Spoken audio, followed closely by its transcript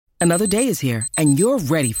Another day is here, and you're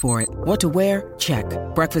ready for it. What to wear? Check.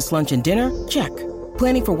 Breakfast, lunch, and dinner? Check.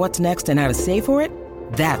 Planning for what's next and how to save for it?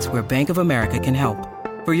 That's where Bank of America can help.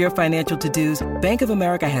 For your financial to-dos, Bank of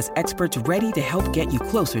America has experts ready to help get you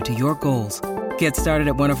closer to your goals. Get started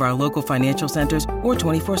at one of our local financial centers or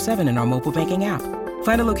 24/7 in our mobile banking app.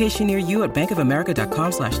 Find a location near you at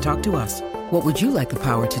bankofamerica.com/talktous. What would you like the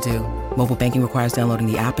power to do? Mobile banking requires downloading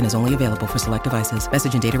the app and is only available for select devices.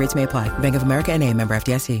 Message and data rates may apply. Bank of America N.A., member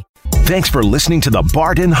FDIC. Thanks for listening to the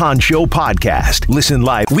Bart and Hahn Show podcast. Listen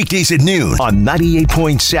live weekdays at noon on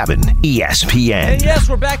 98.7 ESPN. And yes,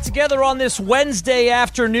 we're back together on this Wednesday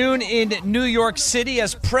afternoon in New York City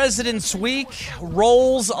as President's Week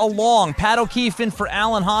rolls along. Pat O'Keefe in for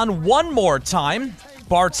Alan Hahn one more time.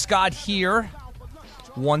 Bart Scott here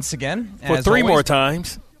once again. For three more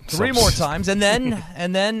times. Three more times, and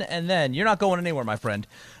then. You're not going anywhere, my friend.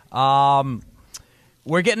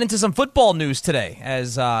 We're getting into some football news today,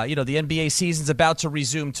 as the NBA season's about to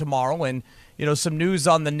resume tomorrow, and some news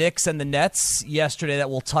on the Knicks and the Nets yesterday that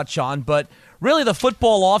we'll touch on. But really, the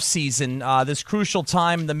football offseason, this crucial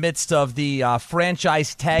time in the midst of the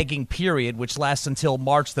franchise tagging period, which lasts until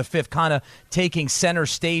March the 5th, kind of taking center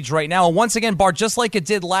stage right now. And once again, Bart, just like it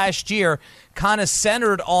did last year, kind of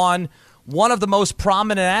centered on one of the most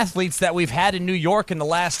prominent athletes that we've had in New York in the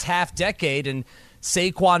last half decade, and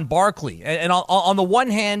Saquon Barkley. And on the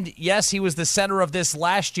one hand, yes, he was the center of this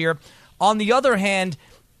last year. On the other hand,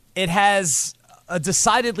 it has a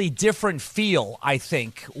decidedly different feel, I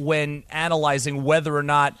think, when analyzing whether or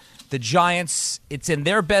not the Giants, it's in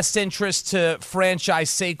their best interest to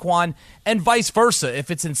franchise Saquon, and vice versa,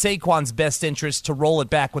 if it's in Saquon's best interest to roll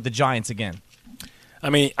it back with the Giants again.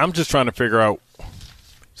 I mean, I'm just trying to figure out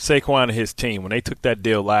Saquon and his team, when they took that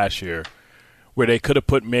deal last year, where they could have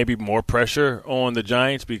put maybe more pressure on the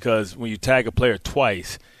Giants, because when you tag a player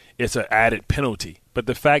twice, it's an added penalty. But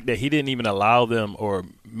the fact that he didn't even allow them or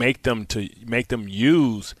make them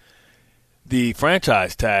use the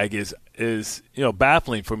franchise tag is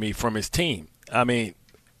baffling for me from his team. I mean,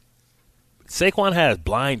 Saquon has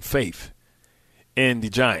blind faith in the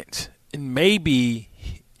Giants, and maybe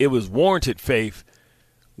it was warranted faith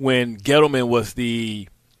when Gettleman was the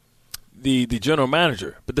general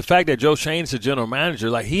manager. But the fact that Joe Shane's the general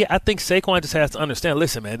manager, I think Saquon just has to understand,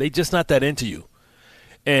 listen, man, they just not that into you.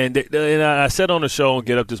 And I said on the show and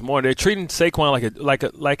Get Up this morning, they're treating Saquon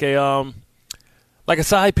like a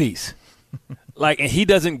side piece. And he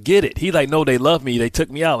doesn't get it. He no, they love me. They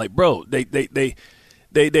took me out. Bro,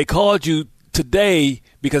 they called you today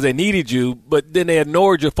because they needed you, but then they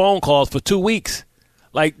ignored your phone calls for 2 weeks.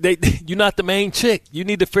 You're not the main chick. You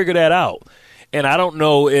need to figure that out. And I don't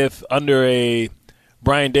know if under a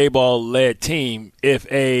Brian Daboll-led team, if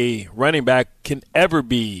a running back can ever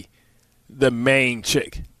be the main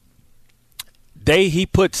chick. He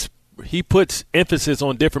puts emphasis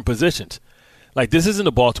on different positions. This isn't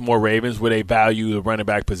the Baltimore Ravens where they value the running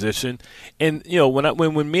back position. And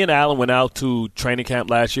when me and Alan went out to training camp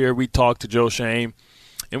last year, we talked to Joe Shane,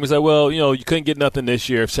 and we said, well, you couldn't get nothing this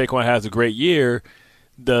year. If Saquon has a great year,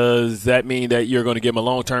 does that mean that you're going to give him a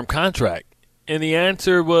long-term contract? And the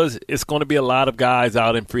answer was, it's going to be a lot of guys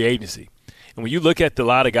out in free agency. And when you look at a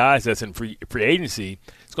lot of guys that's in free agency,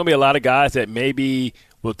 it's going to be a lot of guys that maybe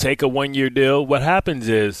will take a one-year deal. What happens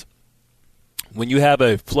is, when you have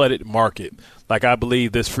a flooded market, like I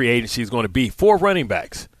believe this free agency is going to be for running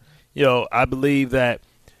backs, I believe that,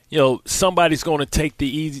 somebody's going to take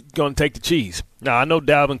the cheese. Now, I know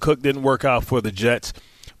Dalvin Cook didn't work out for the Jets,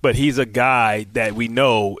 but he's a guy that we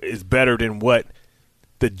know is better than what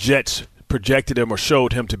the Jets projected him or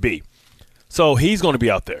showed him to be. So he's going to be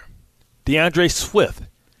out there. DeAndre Swift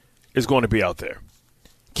is going to be out there.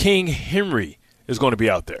 King Henry is going to be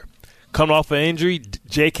out there. Coming off an injury,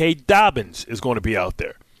 J.K. Dobbins is going to be out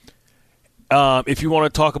there. If you want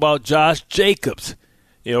to talk about Josh Jacobs,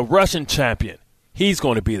 Russian champion, he's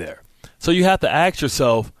going to be there. So you have to ask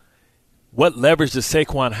yourself, what leverage does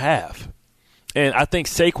Saquon have? And I think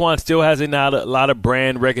Saquon still has a lot of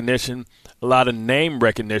brand recognition, a lot of name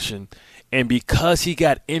recognition. And because he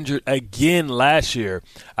got injured again last year,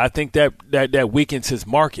 I think that weakens his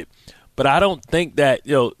market. But I don't think that,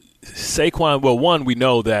 Saquon, well, one, we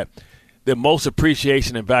know that the most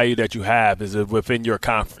appreciation and value that you have is within your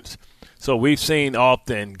conference. So we've seen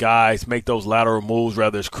often guys make those lateral moves,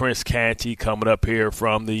 whether it's Chris Canty coming up here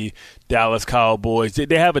from the Dallas Cowboys.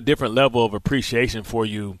 They have a different level of appreciation for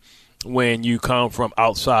you when you come from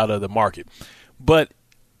outside of the market. But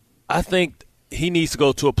I think he needs to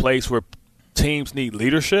go to a place where teams need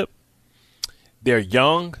leadership. They're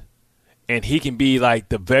young, and he can be like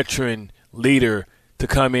the veteran leader to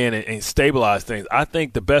come in and stabilize things. I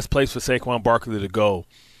think the best place for Saquon Barkley to go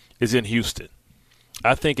is in Houston.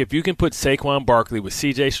 I think if you can put Saquon Barkley with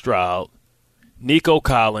C.J. Stroud, Nico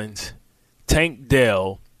Collins, Tank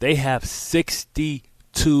Dell, they have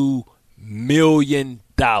 $62 million.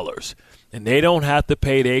 And they don't have to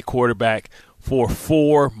pay their quarterback for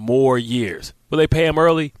 4 more years. Will they pay him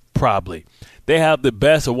early? Probably. They have the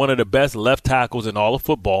best or one of the best left tackles in all of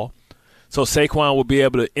football. So Saquon will be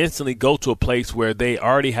able to instantly go to a place where they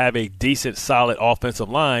already have a decent, solid offensive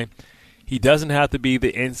line. He doesn't have to be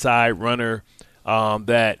the inside runner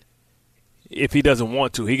that if he doesn't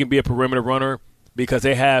want to. He can be a perimeter runner because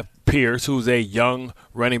they have Pierce, who's a young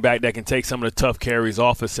running back that can take some of the tough carries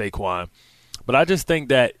off of Saquon. But I just think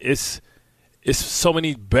that it's so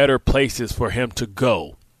many better places for him to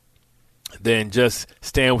go than just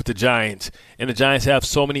staying with the Giants. And the Giants have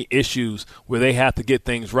so many issues where they have to get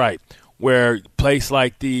things right, where a place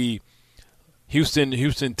like the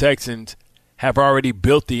Houston Texans have already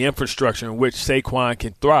built the infrastructure in which Saquon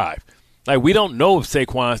can thrive. Like, we don't know if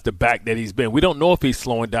Saquon's the back that he's been. We don't know if he's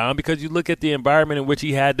slowing down because you look at the environment in which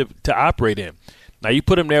he had to operate in. Now, you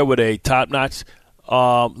put him there with a top-notch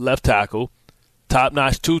left tackle,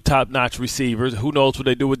 two top-notch receivers. Who knows what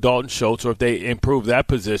they do with Dalton Schultz or if they improve that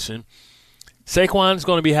position. Saquon's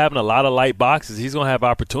going to be having a lot of light boxes. He's going to have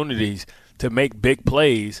opportunities to make big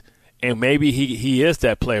plays, and maybe he is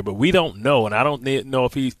that player. But we don't know, and I don't know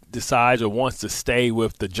if he decides or wants to stay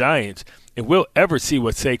with the Giants. And we'll ever see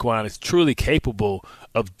what Saquon is truly capable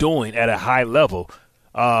of doing at a high level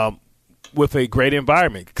with a great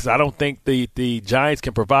environment. Because I don't think the Giants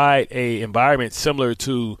can provide an environment similar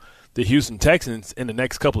to the Houston Texans in the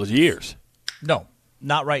next couple of years. No,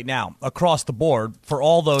 not right now. Across the board, for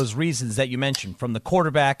all those reasons that you mentioned, from the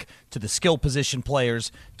quarterback to the skill position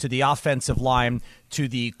players to the offensive line to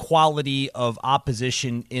the quality of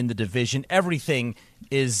opposition in the division, everything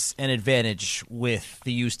is an advantage with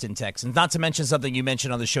the Houston Texans. Not to mention something you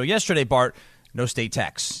mentioned on the show yesterday, Bart, no state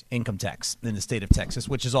tax, income tax in the state of Texas,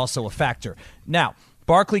 which is also a factor. Now,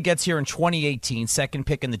 Barkley gets here in 2018, second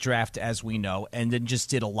pick in the draft, as we know, and then just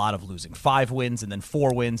did a lot of losing. 5 wins, and then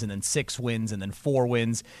 4 wins, and then 6 wins, and then 4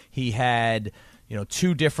 wins. He had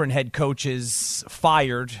 2 different head coaches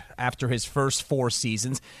fired after his first 4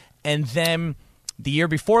 seasons. And then the year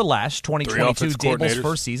before last, 2022, Dable's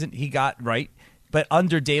first season, he got right. But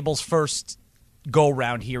under Dable's first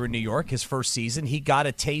go-round here in New York, his first season, he got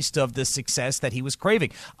a taste of the success that he was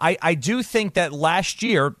craving. I do think that last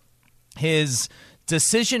year his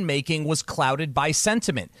decision-making was clouded by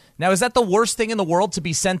sentiment. Now, is that the worst thing in the world to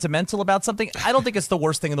be sentimental about something? I don't think it's the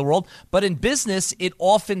worst thing in the world, but in business, it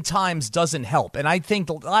oftentimes doesn't help. And I think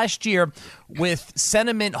last year, with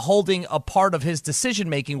sentiment holding a part of his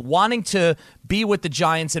decision-making, wanting to be with the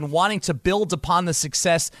Giants and wanting to build upon the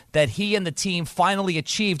success that he and the team finally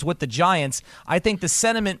achieved with the Giants, I think the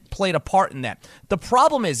sentiment played a part in that. The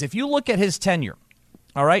problem is, if you look at his tenure,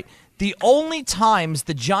 all right, the only times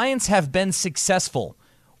the Giants have been successful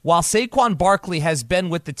while Saquon Barkley has been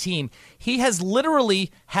with the team, he has literally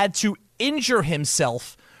had to injure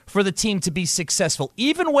himself for the team to be successful.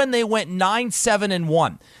 Even when they went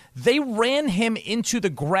 9-7-1, they ran him into the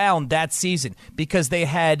ground that season because they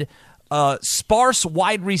had a sparse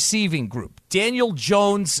wide receiving group. Daniel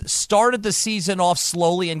Jones started the season off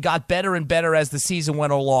slowly and got better and better as the season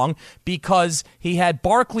went along because he had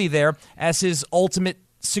Barkley there as his ultimate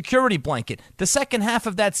security blanket. The second half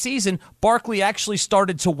of that season, Barkley actually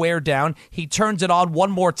started to wear down. He turned it on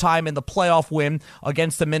one more time in the playoff win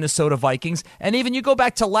against the Minnesota Vikings. And even you go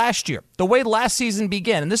back to last year, the way last season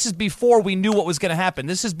began, and this is before we knew what was going to happen.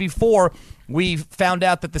 This is before we found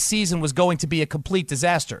out that the season was going to be a complete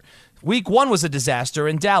disaster. Week 1 was a disaster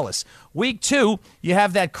in Dallas. Week 2, you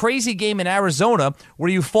have that crazy game in Arizona where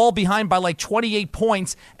you fall behind by like 28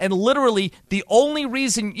 points, and literally the only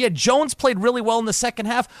reason, Jones played really well in the second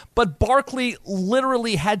half, but Barkley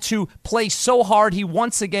literally had to play so hard he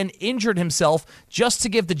once again injured himself just to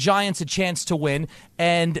give the Giants a chance to win,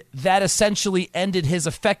 and that essentially ended his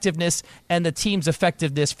effectiveness and the team's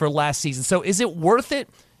effectiveness for last season. So is it worth it?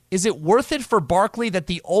 Is it worth it for Barkley that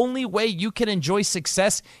the only way you can enjoy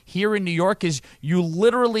success here in New York is you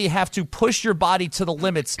literally have to push your body to the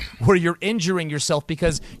limits where you're injuring yourself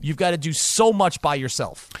because you've got to do so much by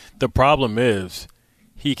yourself? The problem is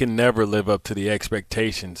he can never live up to the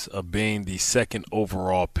expectations of being the second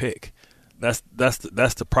overall pick. That's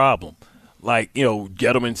the problem. Like,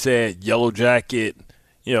 Gettleman said, Yellow Jacket,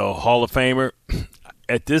 Hall of Famer.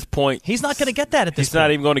 At this point, he's not going to get that at this point. He's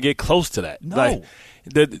not even going to get close to that. No.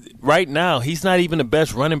 Right now, he's not even the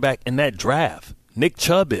best running back in that draft. Nick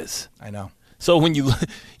Chubb is. I know. So when you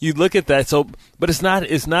look at that, but it's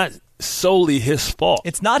not solely his fault.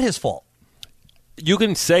 It's not his fault. You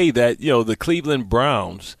can say that the Cleveland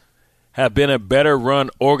Browns have been a better run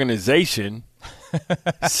organization.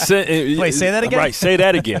 Wait, say that again? Right, say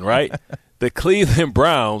that again, right? The Cleveland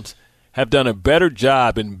Browns have done a better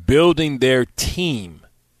job in building their team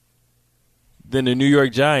than the New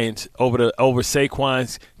York Giants over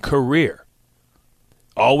Saquon's career.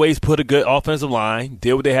 Always put a good offensive line,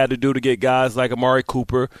 did what they had to do to get guys like Amari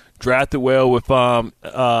Cooper, drafted well with what's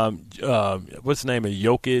the name of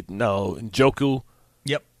Jokic? No, Njoku.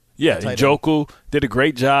 Yep. Yeah, Njoku did a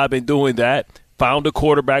great job in doing that. Found a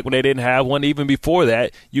quarterback when they didn't have one. Even before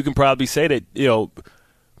that, you can probably say that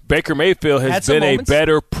Baker Mayfield has been a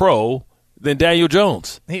better pro than Daniel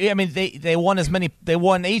Jones. I mean, they won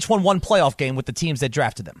they each won one playoff game with the teams that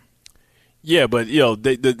drafted them. Yeah, but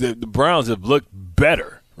the Browns have looked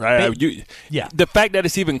better, right? The fact that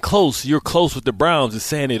it's even close, you're close with the Browns is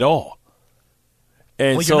saying it all.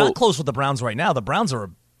 And well, you're not close with the Browns right now. The Browns are a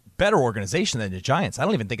better organization than the Giants. I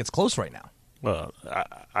don't even think it's close right now. Well,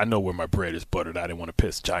 I know where my bread is buttered. I didn't want to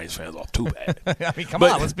piss Giants fans off too bad. I mean, come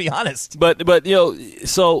on, let's be honest. But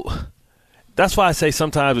so that's why I say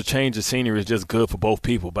sometimes a change of scenery is just good for both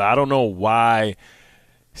people. But I don't know why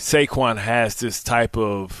Saquon has this type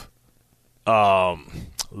of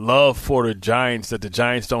love for the Giants that the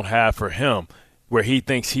Giants don't have for him, where he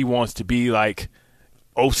thinks he wants to be like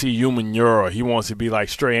O.C. Umenyiora, he wants to be like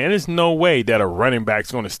Stray. And there's no way that a running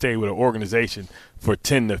back's going to stay with an organization for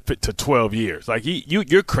 10 to 12 years. Like,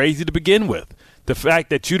 you're crazy to begin with. The fact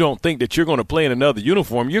that you don't think that you're going to play in another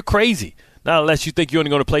uniform, you're crazy. Not unless you think you're only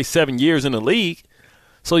going to play 7 years in the league.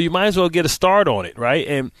 So you might as well get a start on it, right?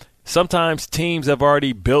 And sometimes teams have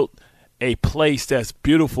already built a place that's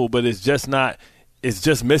beautiful, but it's just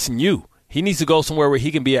missing you. He needs to go somewhere where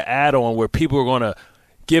he can be an add-on, where people are going to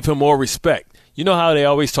give him more respect. You know how they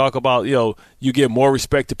always talk about, you give more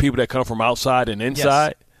respect to people that come from outside and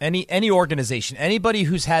inside? Yes. Any organization, anybody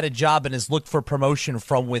who's had a job and has looked for promotion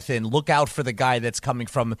from within, look out for the guy that's coming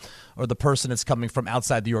from, or the person that's coming from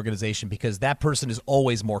outside the organization, because that person is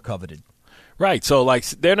always more coveted. Right. So,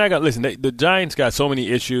 they're not going to – listen, the Giants got so many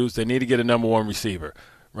issues. They need to get a number one receiver,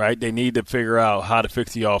 right? They need to figure out how to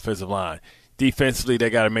fix the offensive line. Defensively, they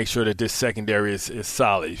got to make sure that this secondary is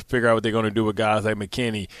solid. Figure out what they're going to do with guys like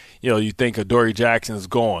McKinney. You think Adoree Jackson's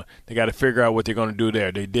gone. They got to figure out what they're going to do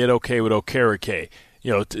there. They did okay with Okereke.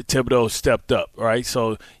 Thibodeau stepped up, right?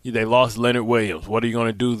 So they lost Leonard Williams. What are you going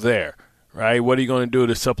to do there, right? What are you going to do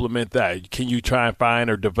to supplement that? Can you try and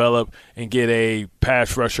find or develop and get a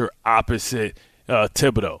pass rusher opposite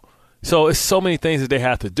Thibodeau? So it's so many things that they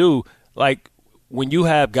have to do. Like, when you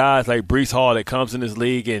have guys like Breece Hall that comes in this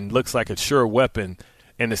league and looks like a sure weapon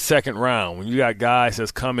in the second round, when you got guys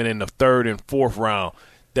that's coming in the third and fourth round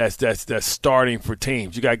that's starting for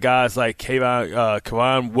teams, you got guys like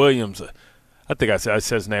Kevon Williams. I think I said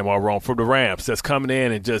his name all wrong, for the Rams, that's coming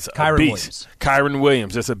in and just a beast. Kyron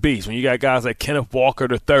Williams, that's a beast. When you got guys like Kenneth Walker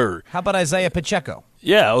III. How about Isaiah Pacheco?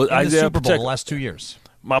 Yeah, in Isaiah the Super Bowl Pacheco. the last 2 years.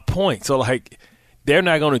 My point. So, they're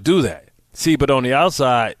not going to do that. See, but on the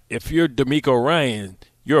outside, if you're D'Amico Ryan,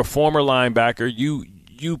 you're a former linebacker.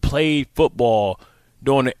 You played football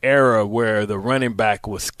during the era where the running back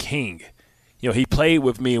was king. He played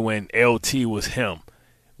with me when LT was him,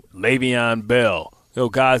 Le'Veon Bell,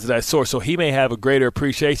 guys of that sort. So he may have a greater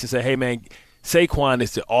appreciation. Say, hey, man, Saquon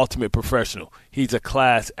is the ultimate professional. He's a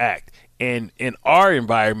class act. And in our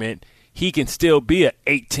environment, he can still be an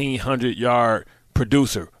 1,800-yard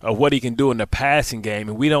producer of what he can do in the passing game,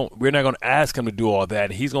 and we're not going to ask him to do all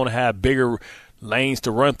that. And he's going to have bigger lanes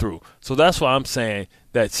to run through. So that's why I'm saying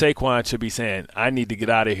that Saquon should be saying, I need to get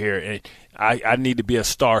out of here, and I need to be a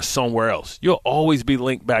star somewhere else. You'll always be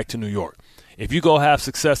linked back to New York. If you go have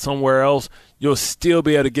success somewhere else, you'll still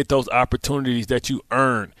be able to get those opportunities that you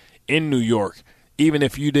earned in New York, even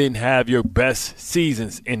if you didn't have your best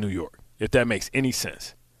seasons in New York, if that makes any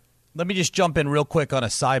sense. Let me just jump in real quick on a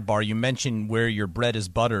sidebar. You mentioned where your bread is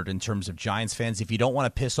buttered in terms of Giants fans. If you don't want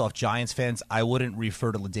to piss off Giants fans, I wouldn't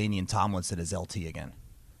refer to LaDainian Tomlinson as LT again.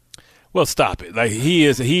 Well, stop it.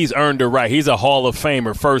 He's earned the right. He's a Hall of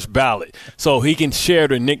Famer, first ballot. So he can share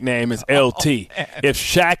the nickname as LT. If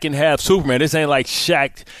Shaq can have Superman, this ain't like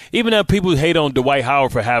Shaq. Even though people hate on Dwight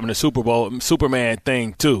Howard for having a Superman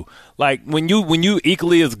thing too. Like when you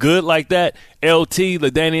equally as good like that, LT,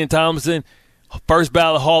 LaDainian Tomlinson, first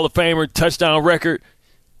ballot Hall of Famer, touchdown record,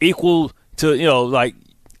 equal to,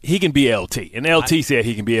 he can be LT. And LT said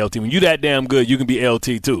he can be LT. When you that damn good, you can be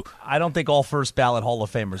LT too. I don't think all first ballot Hall of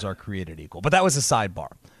Famers are created equal. But that was a sidebar.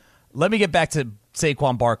 Let me get back to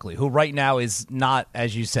Saquon Barkley, who right now is not,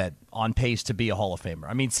 as you said, on pace to be a Hall of Famer.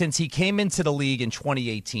 I mean, since he came into the league in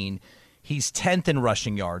 2018, he's 10th in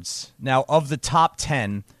rushing yards. Now, of the top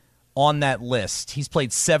 10, on that list. He's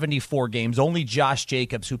played 74 games. Only Josh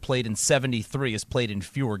Jacobs, who played in 73, has played in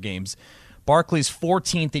fewer games. Barkley's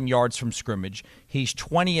 14th in yards from scrimmage. He's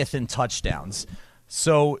 20th in touchdowns.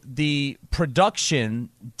 So the production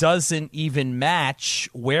doesn't even match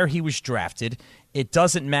where he was drafted. It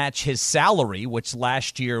doesn't match his salary, which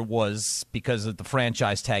last year was, because of the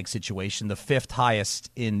franchise tag situation, the fifth highest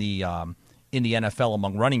in the NFL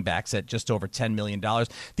among running backs at just over $10 million.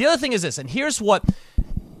 The other thing is this, and here's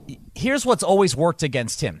what's always worked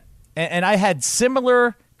against him. And I had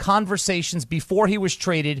similar conversations before he was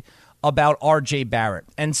traded about R.J. Barrett.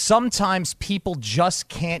 And sometimes people just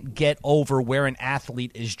can't get over where an athlete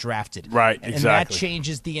is drafted. Right, exactly. And that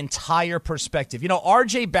changes the entire perspective. You know,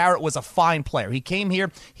 R.J. Barrett was a fine player. He came here,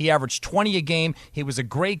 he averaged 20 a game. He was a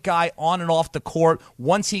great guy on and off the court.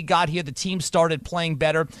 Once he got here, the team started playing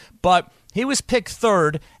better. But he was picked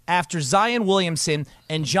third after Zion Williamson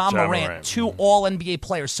and John Morant, two All-NBA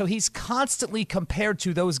players. So he's constantly compared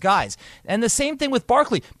to those guys. And the same thing with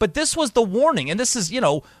Barkley. But this was the warning, and this is,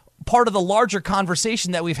 part of the larger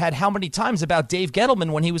conversation that we've had how many times about Dave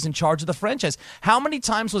Gettleman when he was in charge of the franchise. How many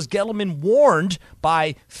times was Gettleman warned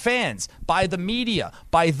by fans, by the media,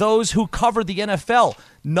 by those who cover the NFL?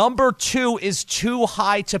 Number 2 is too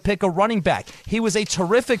high to pick a running back. He was a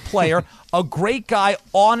terrific player, a great guy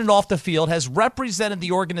on and off the field, has represented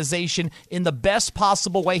the organization in the best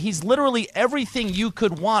possible way. He's literally everything you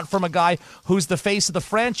could want from a guy who's the face of the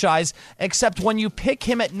franchise, except when you pick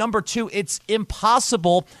him at number 2, it's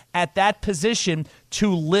impossible at that position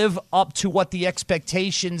to live up to what the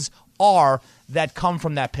expectations are that come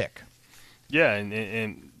from that pick. Yeah,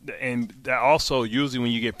 and that also usually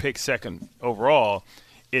when you get picked second overall,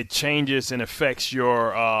 it changes and affects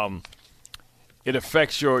your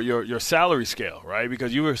your salary scale, right?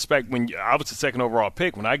 Because you expect when I was the second overall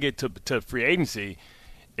pick, when I get to free agency,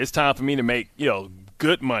 it's time for me to make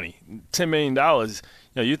good money, $10 million.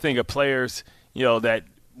 You think of players that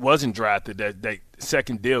wasn't drafted, that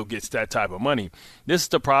second deal gets that type of money. This is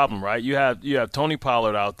the problem, right? You have Tony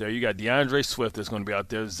Pollard out there, you got DeAndre Swift that's going to be out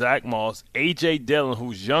there, Zach Moss, A.J. Dillon,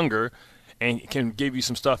 who's younger and can give you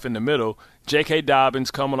some stuff in the middle. J.K. Dobbins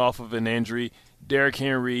coming off of an injury. Derrick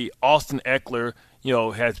Henry, Austin Eckler, you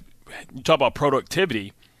talk about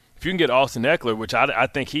productivity. If you can get Austin Eckler, which I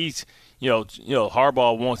think he's,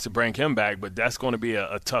 Harbaugh wants to bring him back, but that's going to be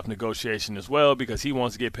a tough negotiation as well because he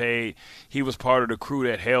wants to get paid. He was part of the crew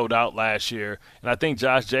that held out last year, and I think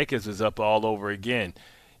Josh Jacobs is up all over again.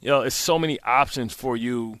 It's so many options for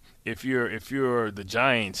you if you're the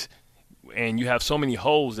Giants, and you have so many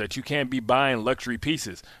holes that you can't be buying luxury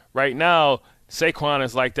pieces. Right now, Saquon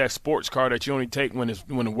is like that sports car that you only take when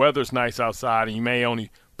the weather's nice outside and you may only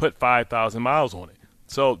put 5,000 miles on it.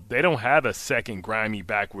 So they don't have a second grimy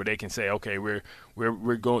back where they can say, okay, we're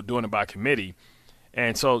doing it by committee.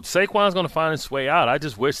 And so Saquon's going to find his way out. I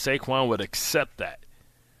just wish Saquon would accept that,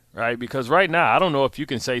 right? Because right now, I don't know if you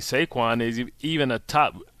can say Saquon is even a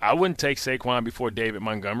top. I wouldn't take Saquon before David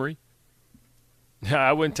Montgomery.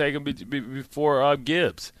 I wouldn't take him before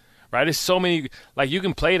Gibbs, right? There's so many, like you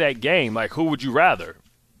can play that game. Like who would you rather?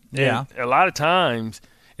 Yeah. And a lot of times,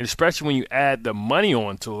 and especially when you add the money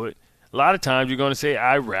onto it, a lot of times you're going to say,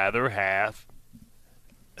 I'd rather have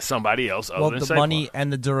somebody else other than Saquon. The money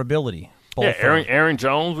and the durability. Yeah, Aaron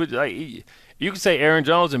Jones. You could say Aaron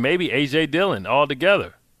Jones and maybe A.J. Dillon all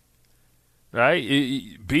together, right?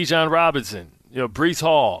 Bijan Robinson, Breece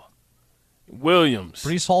Hall, Williams.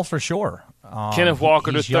 Breece Hall for sure. Kenneth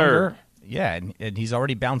Walker he's III. Younger. Yeah, and he's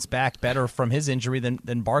already bounced back better from his injury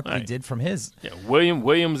than Barkley did from his. Yeah,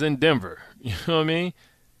 Williams in Denver. You know what I mean?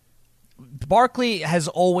 Barkley has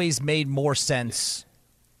always made more sense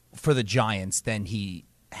for the Giants than he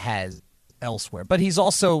has elsewhere. But he's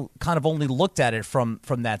also kind of only looked at it from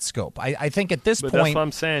that scope. I think at this point... That's what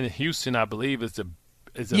I'm saying. Houston, I believe, is a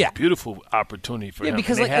beautiful opportunity for him. Yeah,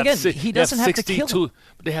 because, he doesn't have to kill him.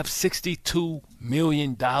 But they have $62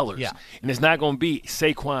 million. Yeah. And it's not going to be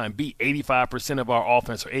Saquon beat 85% of our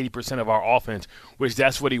offense or 80% of our offense, which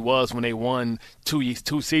that's what he was when they won two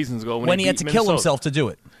seasons ago. When he had to kill himself to do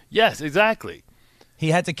it. Yes, exactly. He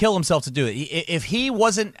had to kill himself to do it. If he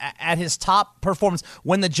wasn't at his top performance,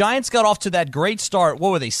 when the Giants got off to that great start,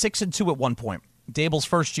 what were they, 6-2 at one point? Dable's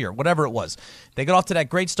first year, whatever it was. They got off to that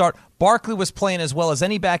great start. Barkley was playing as well as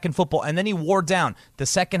any back in football, and then he wore down the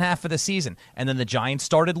second half of the season, and then the Giants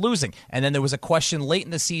started losing. And then there was a question late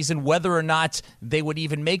in the season whether or not they would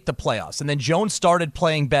even make the playoffs. And then Jones started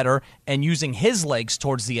playing better and using his legs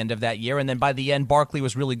towards the end of that year, and then by the end, Barkley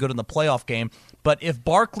was really good in the playoff game. But if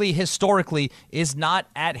Barkley historically is not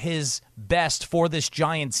at his best for this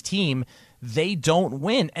Giants team, they don't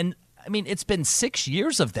win. And I mean, it's been 6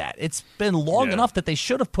 years of that. It's been long enough that they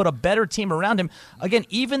should have put a better team around him. Again,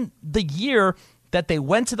 even the year that they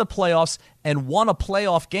went to the playoffs and won a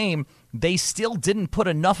playoff game, they still didn't put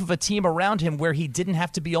enough of a team around him where he didn't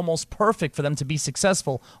have to be almost perfect for them to be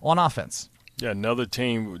successful on offense. Yeah, another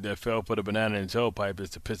team that fell for the banana in the tailpipe is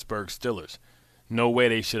the Pittsburgh Steelers. No way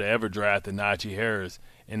they should have ever drafted Najee Harris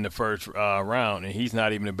in the first round, and he's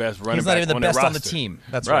not even the best running back on the roster. He's not even the best on the team.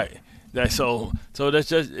 That's right. So that's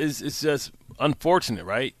just it's just unfortunate,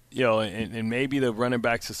 right? You know, and maybe the Running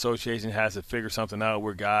Backs Association has to figure something out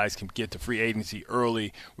where guys can get to free agency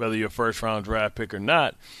early, whether you're a first-round draft pick or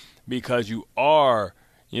not, because you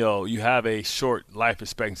have a short life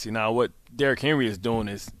expectancy. Now, what Derrick Henry is doing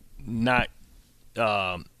is not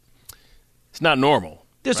it's not normal.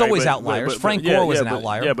 There's always outliers. Frank Gore was an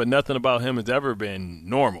outlier. Yeah, but nothing about him has ever been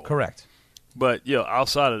normal. Correct. But,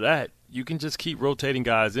 outside of that, you can just keep rotating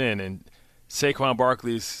guys in. And Saquon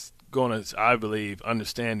Barkley is going to, I believe,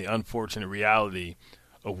 understand the unfortunate reality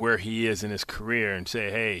of where he is in his career and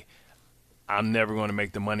say, hey, I'm never going to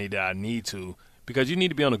make the money that I need to. Because you need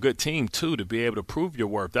to be on a good team, too, to be able to prove your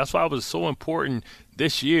worth. That's why it was so important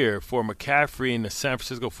this year for McCaffrey and the San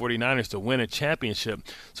Francisco 49ers to win a championship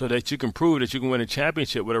so that you can prove that you can win a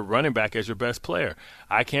championship with a running back as your best player.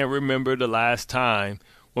 I can't remember the last time,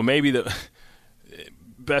 well, maybe the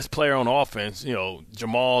best player on offense,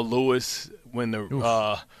 Jamal Lewis when the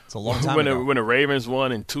it's a long time ago. When the Ravens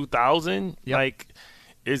won in 2000. Yep. Like,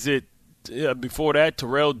 is it before that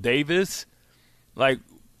Terrell Davis? Like,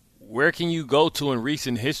 where can you go to in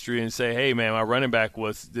recent history and say, hey, man, my running back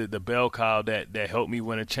was the bell cow that helped me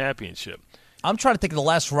win a championship? I'm trying to think of the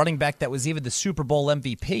last running back that was even the Super Bowl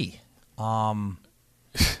MVP.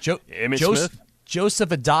 Smith? Joseph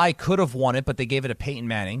Adai could have won it, but they gave it to Peyton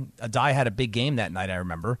Manning. Adai had a big game that night, I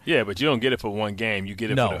remember. Yeah, but you don't get it for one game. You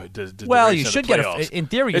get it for the well, duration you should of the playoffs. Get it. In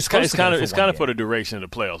theory, it's kind of for the duration of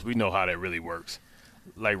the playoffs. We know how that really works.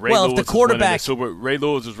 Like Ray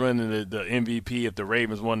Lewis was running the MVP if the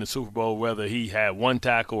Ravens won the Super Bowl, whether he had one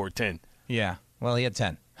tackle or 10. Yeah, well, he had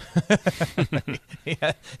 10. he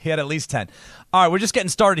had at least 10. All right, we're just getting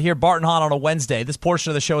started here. Bart and Hahn on a Wednesday. This portion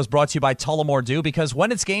of the show is brought to you by Tullamore Dew, because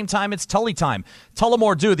when it's game time, it's Tully time.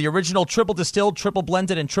 Tullamore Dew, the original triple distilled, triple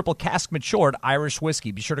blended, and triple cask matured Irish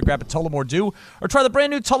whiskey. Be sure to grab a Tullamore Dew or try the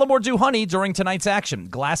brand new Tullamore Dew Honey during tonight's action.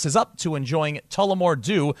 Glasses up to enjoying Tullamore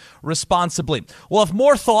Dew responsibly. We'll have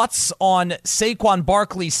more thoughts on Saquon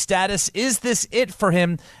Barkley's status. Is this it for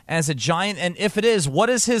him as a Giant? And if it is, what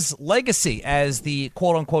is his legacy as the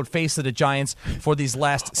quote-unquote face of the Giants for these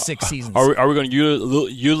last 6 seasons? Are we going to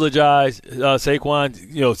eulogize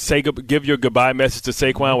Saquon? Give your goodbye message to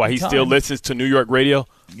Saquon while he still listens to New York radio?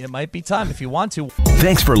 It might be time if you want to.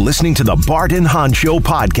 Thanks for listening to the Bart and Hahn Show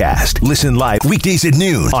podcast. Listen live weekdays at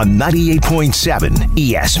noon on 98.7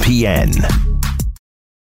 ESPN.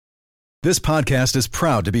 This podcast is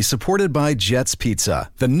proud to be supported by Jets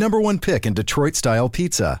Pizza, the #1 pick in Detroit-style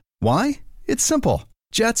pizza. Why? It's simple.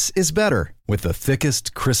 Jets is better. With the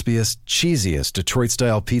thickest, crispiest, cheesiest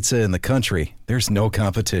Detroit-style pizza in the country, there's no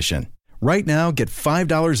competition. Right now, get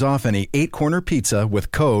 $5 off any 8-corner pizza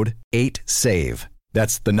with code 8SAVE.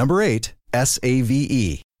 That's the number 8,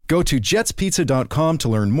 S-A-V-E. Go to jetspizza.com to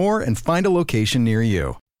learn more and find a location near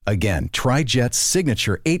you. Again, try Jet's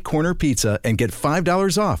signature 8-corner pizza and get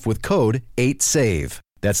 $5 off with code 8SAVE.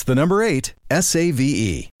 That's the number 8,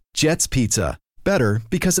 S-A-V-E. Jet's Pizza. Better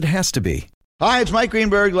because it has to be. Hi, it's Mike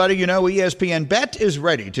Greenberg letting you know ESPN Bet is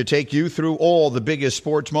ready to take you through all the biggest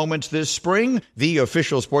sports moments this spring. The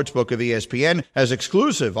official sportsbook of ESPN has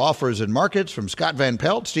exclusive offers and markets from Scott Van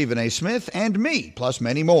Pelt, Stephen A. Smith, and me, plus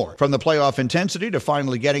many more. From the playoff intensity to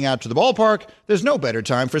finally getting out to the ballpark, there's no better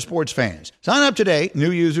time for sports fans. Sign up today.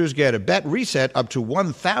 New users get a bet reset up to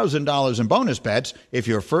 $1,000 in bonus bets if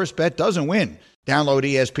your first bet doesn't win. Download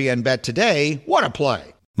ESPN Bet today. What a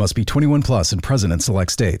play. Must be 21 plus and present in select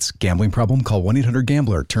states. Gambling problem? Call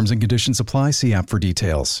 1-800-GAMBLER. Terms and conditions apply. See app for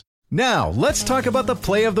details. Now, let's talk about the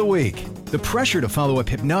play of the week. The pressure to follow up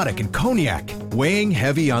Hypnotic and Cognac, weighing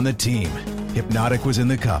heavy on the team. Hypnotic was in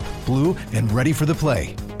the cup, blue, and ready for the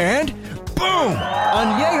play. And boom!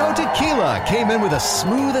 Añejo Tequila came in with a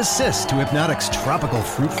smooth assist to Hypnotic's tropical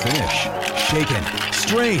fruit finish. Shaken,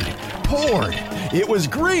 strained, poured. It was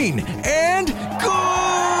green and good!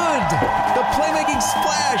 The playmaking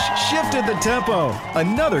splash shifted the tempo.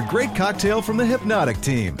 Another great cocktail from the Hypnotic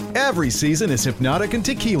team. Every season is Hypnotic and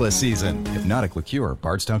Tequila season. Hypnotic Liqueur,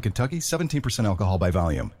 Bardstown, Kentucky, 17% alcohol by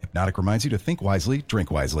volume. Hypnotic reminds you to think wisely,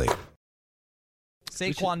 drink wisely.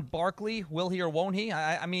 Saquon Barkley, will he or won't he?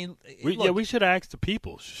 I mean, we should ask the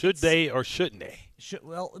people: should they or shouldn't they?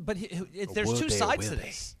 There's two sides to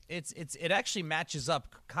this. It actually matches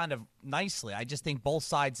up kind of nicely. I just think both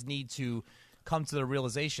sides need to come to the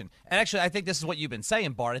realization. And actually, I think this is what you've been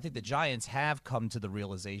saying, Bart. I think the Giants have come to the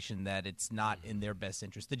realization that it's not in their best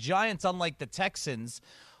interest. The Giants, unlike the Texans,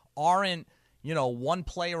 aren't one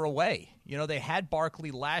player away. They had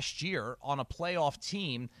Barkley last year on a playoff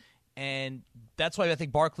team. And that's why I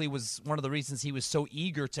think Barkley was one of the reasons he was so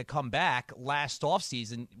eager to come back last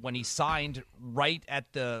offseason when he signed right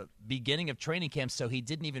at the beginning of training camp, so he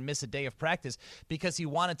didn't even miss a day of practice because he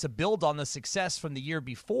wanted to build on the success from the year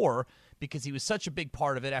before because he was such a big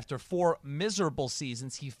part of it. After 4 miserable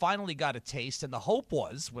seasons, he finally got a taste, and the hope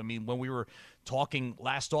was, when we were talking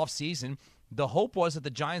last offseason, the hope was that the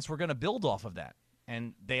Giants were going to build off of that.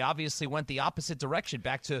 And they obviously went the opposite direction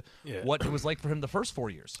back to what it was like for him the first 4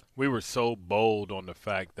 years. We were so bold on the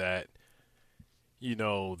fact that,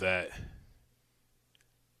 that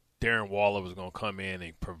Darren Waller was going to come in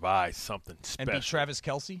and provide something special. And be Travis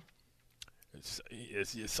Kelce?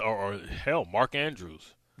 Or hell, Mark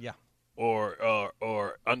Andrews. Yeah.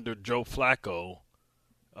 Or under Joe Flacco.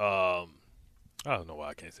 I don't know why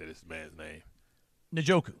I can't say this man's name.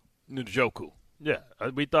 Njoku. Yeah,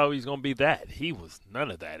 we thought he was going to be that. He was none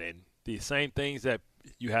of that. And the same things that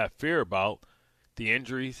you have fear about, the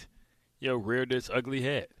injuries, reared its ugly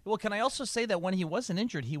head. Well, can I also say that when he wasn't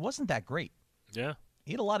injured, he wasn't that great. Yeah.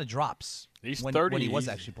 He had a lot of drops. He's 30. When he was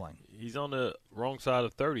actually playing. He's on the wrong side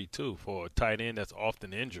of 30, too, for a tight end that's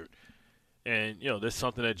often injured. And, this is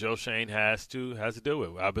something that Joe Shane has to deal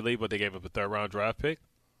with. I believe they gave up a third-round draft pick.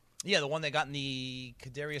 Yeah, the one they got in the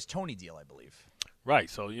Kadarius Toney deal, I believe.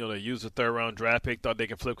 Right, so, they used a third-round draft pick, thought they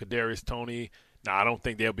could flip Kadarius Toney. Now, I don't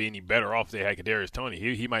think they'll be any better off if they had Kadarius Toney.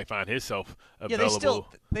 He might find himself available.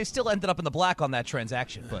 Yeah, they still ended up in the black on that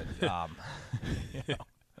transaction, but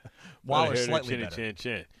Waller's slightly better.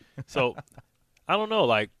 Chin. So, I don't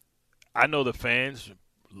know. I know the fans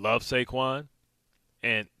love Saquon,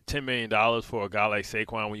 and $10 million for a guy like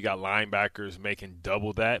Saquon when you got linebackers making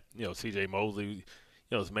double that. C.J. Mosley,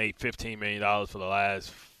 has made $15 million for the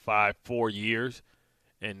last 4 years.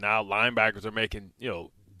 And now linebackers are making,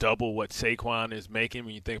 double what Saquon is making.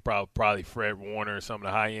 When you think probably Fred Warner and some of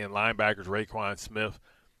the high-end linebackers, Raekwon Smith,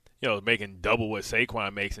 making double what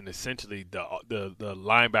Saquon makes. And essentially the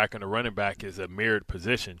linebacker and the running back is a mirrored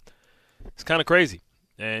position. It's kind of crazy.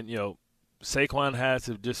 And, Saquon has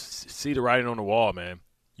to just see the writing on the wall, man.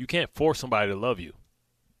 You can't force somebody to love you.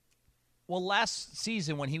 Well, last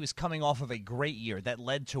season when he was coming off of a great year that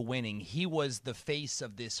led to winning, he was the face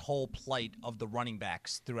of this whole plight of the running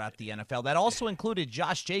backs throughout the NFL. That also included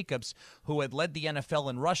Josh Jacobs, who had led the NFL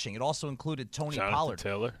in rushing. It also included Tony Pollard.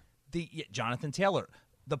 Jonathan Taylor.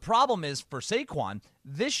 The problem is for Saquon,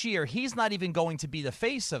 this year he's not even going to be the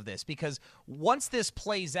face of this because once this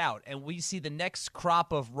plays out and we see the next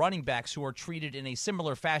crop of running backs who are treated in a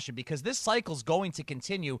similar fashion, because this cycle's going to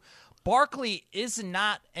continue, Barkley is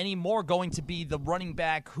not anymore going to be the running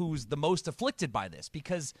back who's the most afflicted by this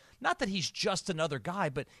because not that he's just another guy,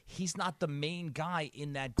 but he's not the main guy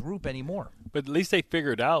in that group anymore. But at least they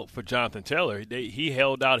figured out for Jonathan Taylor. He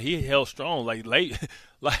held out. He held strong.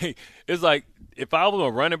 It's like if I was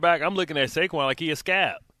a running back, I'm looking at Saquon like he a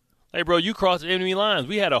scab. Hey, bro, you crossed enemy lines.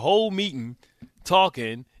 We had a whole meeting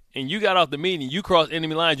talking, and you got off the meeting. You crossed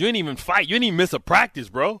enemy lines. You didn't even fight. You didn't even miss a practice,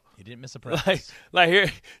 bro. He didn't miss a practice. Like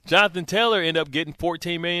here, Jonathan Taylor ended up getting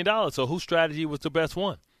 $14 million. So whose strategy was the best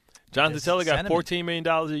one? Jonathan Taylor got $14 million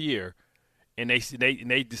a year, and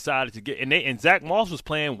they decided to get and Zach Moss was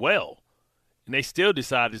playing well, and they still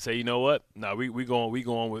decided to say, you know what? No, we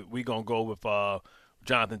gonna go with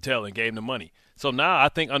Jonathan Taylor and gave him the money. So now I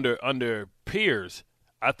think under Pierce,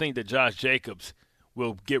 I think that Josh Jacobs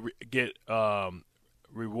will get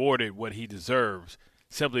rewarded what he deserves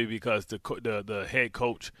simply because the head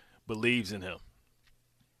coach believes in him.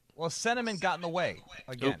 Well, sentiment got in the way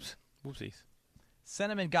again. Whoopsies.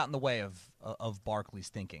 Sentiment got in the way of Barkley's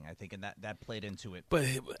thinking, I think, and that played into it. But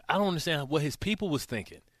I don't understand what his people was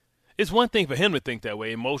thinking. It's one thing for him to think that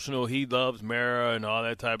way. Emotional, he loves Mara and all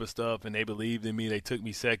that type of stuff, and they believed in me. They took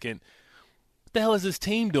me second. What the hell is his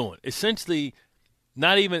team doing? Essentially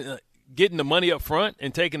not even getting the money up front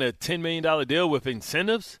and taking a $10 million deal with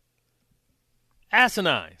incentives?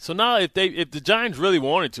 Asinine. So now if the Giants really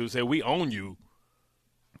wanted to say, we own you,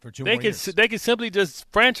 for 2 more years. They could simply just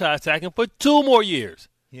franchise tag him for 2 more years.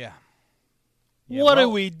 Yeah. What are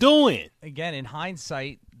we doing? Again, in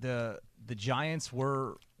hindsight, the Giants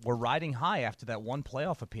were were riding high after that one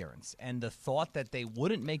playoff appearance, and the thought that they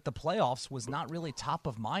wouldn't make the playoffs was not really top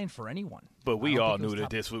of mind for anyone. But we all knew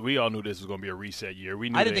this was going to be a reset year. We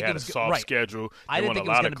knew I didn't they think had it was a soft right. schedule. I didn't think it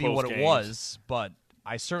was going to be what games. it was, but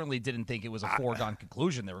I certainly didn't think it was a foregone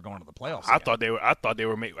conclusion they were going to the playoffs. I thought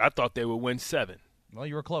they would win 7. Well,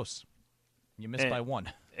 you were close. You missed by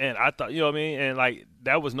 1. And I thought, you know what I mean? And, like,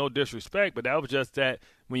 that was no disrespect, but that was just that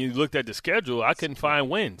when you looked at the schedule, I couldn't find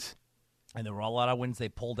wins. And there were a lot of wins they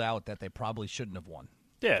pulled out that they probably shouldn't have won.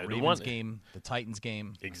 Yeah, the Ravens game, the Titans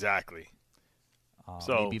game. Exactly.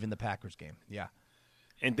 Maybe even the Packers game. Yeah.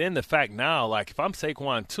 And then the fact now, like, if I'm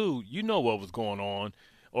Saquon too, you know what was going on,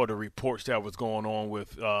 or the reports that was going on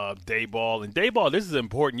with Dayball. And Dayball, this is an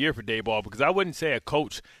important year for Dayball because I wouldn't say a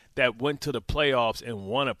coach that went to the playoffs and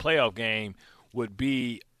won a playoff game would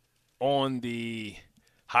be on the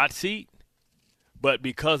hot seat. But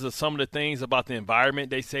because of some of the things about the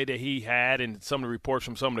environment they say that he had and some of the reports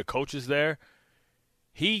from some of the coaches there,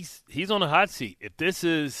 he's on the hot seat. If this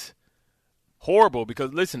is horrible,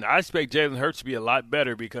 because, listen, I expect Jalen Hurts to be a lot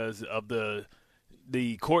better because of the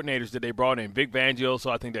coordinators that they brought in. Vic Fangio,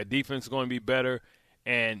 so I think that defense is going to be better.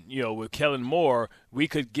 And, you know, with Kellen Moore, we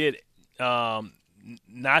could get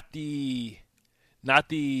not the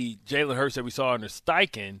Jalen Hurts that we saw under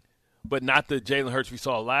Steichen, but not the Jalen Hurts we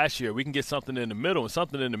saw last year. We can get something in the middle, and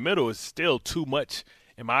something in the middle is still too much,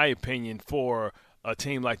 in my opinion, for a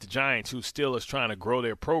team like the Giants who still is trying to grow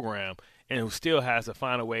their program and who still has to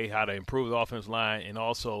find a way how to improve the offensive line. And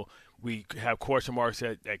also we have question marks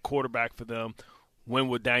at quarterback for them. When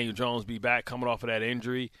would Daniel Jones be back coming off of that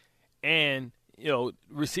injury? And, you know,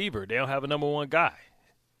 receiver, they don't have a number one guy.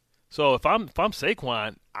 So if I'm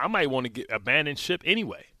Saquon, I might want to abandon ship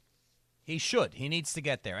anyway. He should. He needs to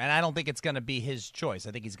get there. And I don't think it's going to be his choice.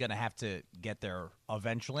 I think he's going to have to get there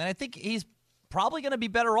eventually. And I think he's probably going to be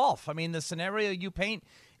better off. I mean, the scenario you paint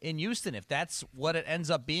in Houston, if that's what it ends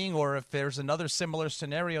up being, or if there's another similar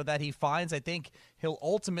scenario that he finds, I think he'll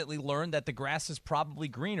ultimately learn that the grass is probably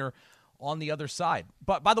greener on the other side.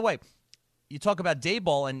 But, by the way, you talk about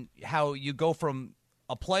Dayball and how you go from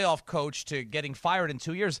a playoff coach to getting fired in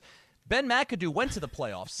 2 years. Ben McAdoo went to the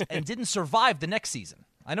playoffs and didn't survive the next season.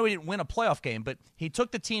 I know he didn't win a playoff game, but he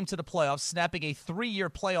took the team to the playoffs, snapping a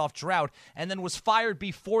 3-year playoff drought, and then was fired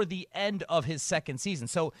before the end of his second season.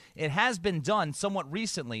 So it has been done somewhat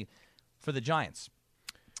recently for the Giants.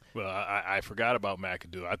 Well, I forgot about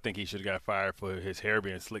McAdoo. I think he should have got fired for his hair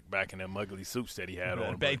being slicked back in them ugly suits that he had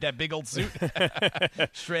on. That big old suit?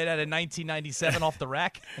 Straight out of 1997 off the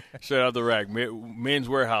rack? Straight out the rack. Men's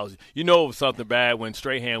Warehouse. You know it was something bad when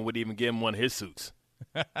Strahan would even give him one of his suits.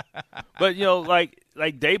 But, you know, like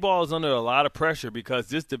Dayball is under a lot of pressure because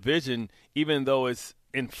this division, even though it's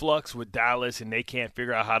in flux with Dallas and they can't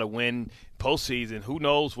figure out how to win postseason, who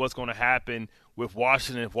knows what's going to happen with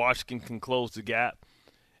Washington if Washington can close the gap.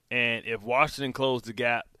 And if Washington closed the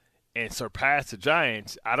gap and surpassed the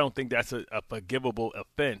Giants, I don't think that's a forgivable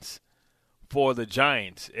offense for the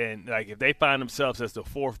Giants. And, like, if they find themselves as the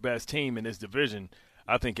 4th best team in this division,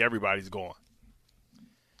 I think everybody's gone.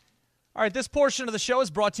 All right, this portion of the show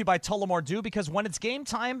is brought to you by Tullamore Dew because when it's game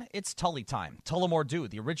time, it's Tully time. Tullamore Dew,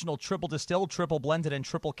 the original triple distilled, triple blended, and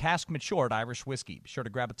triple cask matured Irish whiskey. Be sure to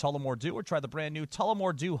grab a Tullamore Dew or try the brand new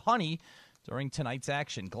Tullamore Dew Honey during tonight's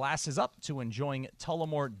action. Glasses up to enjoying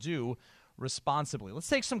Tullamore Dew responsibly. Let's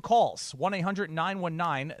take some calls.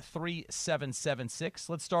 1-800-919-3776.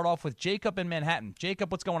 Let's start off with Jacob in Manhattan.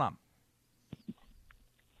 Jacob, what's going on?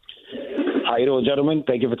 How you doing, gentlemen?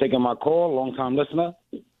 Thank you for taking my call. Long-time listener.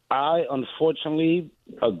 I, unfortunately,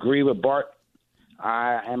 agree with Bart.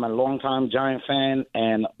 I am a longtime Giant fan,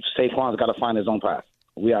 and Saquon's got to find his own path.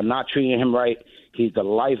 We are not treating him right. He's the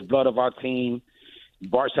lifeblood of our team.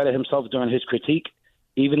 Bart said it himself during his critique.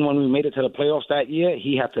 Even when we made it to the playoffs that year,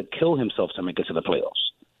 he had to kill himself to make it to the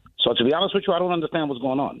playoffs. So to be honest with you, I don't understand what's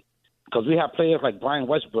going on. Because we have players like Brian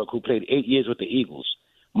Westbrook, who played 8 years with the Eagles.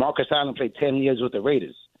 Marcus Allen played 10 years with the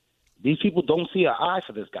Raiders. These people don't see an eye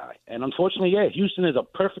for this guy. And unfortunately, yeah, Houston is a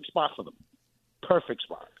perfect spot for them. Perfect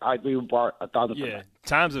spot. I agree with Bart 1,000%. Yeah,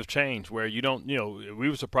 times have changed where you don't, you know, we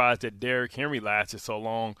were surprised that Derrick Henry lasted so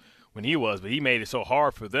long when he was, but he made it so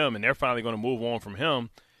hard for them, and they're finally going to move on from him.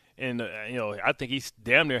 And, you know, I think he's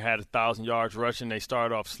damn near had 1,000 yards rushing. They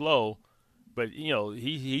started off slow, but, you know,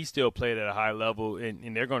 he still played at a high level,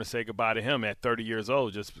 and they're going to say goodbye to him at 30 years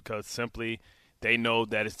old just because simply – they know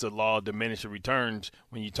that it's the law of diminishing returns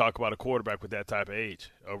when you talk about a quarterback with that type of age,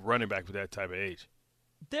 a running back with that type of age.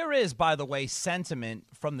 There is, by the way, sentiment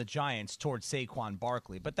from the Giants towards Saquon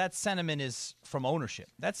Barkley, but that sentiment is from ownership.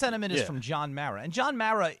 That sentiment is from John Mara. And John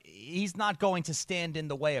Mara, he's not going to stand in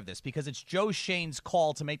the way of this because it's Joe Shane's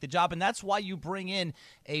call to make the job, and that's why you bring in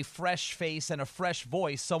a fresh face and a fresh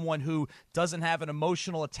voice, someone who doesn't have an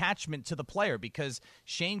emotional attachment to the player, because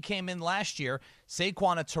Shane came in last year,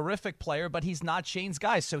 Saquon a terrific player, but he's not Shane's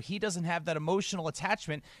guy, so he doesn't have that emotional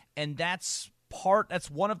attachment, and that's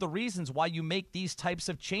one of the reasons why you make these types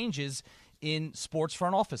of changes in sports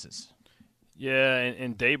front offices. Yeah,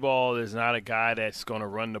 and Dayball is not a guy that's going to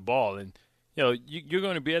run the ball. And, you're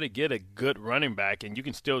going to be able to get a good running back, and you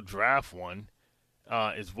can still draft one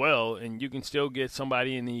as well, and you can still get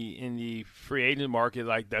somebody in the free agent market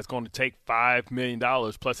like that's going to take $5 million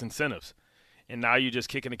plus incentives. And now you're just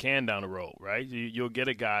kicking the can down the road, right? You'll get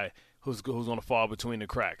a guy who's going to fall between the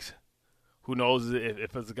cracks. Who knows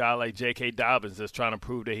if it's a guy like J.K. Dobbins that's trying to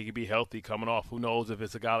prove that he can be healthy coming off? Who knows if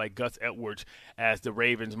it's a guy like Gus Edwards, as the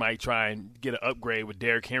Ravens might try and get an upgrade with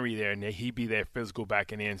Derrick Henry there, and that he be their physical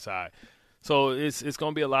back in the inside. So it's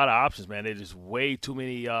going to be a lot of options, man. There's just way too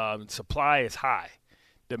many. Supply is high,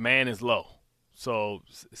 demand is low. So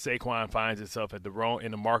Saquon finds itself in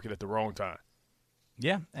the market at the wrong time.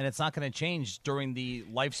 Yeah, and it's not going to change during the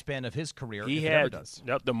lifespan of his career. He if had it ever does.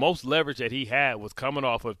 The most leverage that he had was coming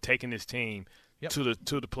off of taking his team to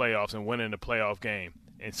the playoffs and winning the playoff game.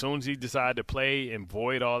 And as soon as he decided to play and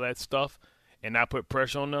void all that stuff and not put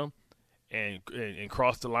pressure on them and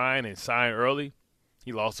cross the line and sign early,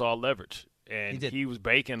 he lost all leverage. And he was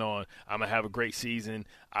banking on, I'm gonna have a great season.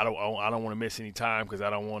 I don't want to miss any time because I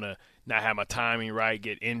don't want to not have my timing right,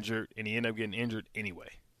 get injured, and he ended up getting injured anyway.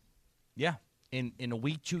 Yeah. In a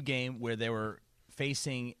Week 2 game where they were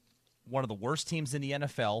facing one of the worst teams in the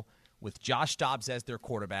NFL with Josh Dobbs as their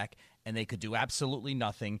quarterback, and they could do absolutely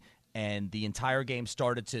nothing, and the entire game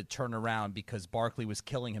started to turn around because Barkley was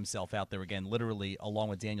killing himself out there again, literally, along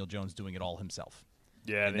with Daniel Jones doing it all himself.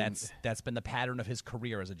 Yeah, and that's been the pattern of his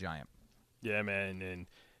career as a Giant. Yeah, man, and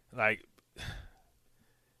like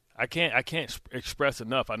I can't express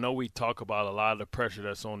enough. I know we talk about a lot of the pressure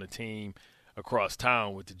that's on the team across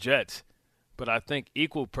town with the Jets. But I think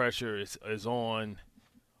equal pressure is on.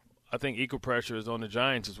 I think equal pressure is on the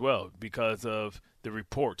Giants as well because of the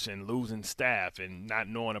reports and losing staff and not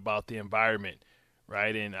knowing about the environment,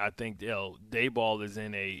 right? And I think Dayball is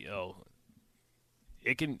in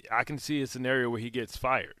I can see a scenario where he gets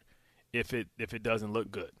fired if it doesn't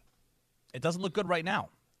look good. It doesn't look good right now,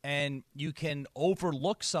 and you can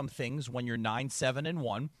overlook some things when you're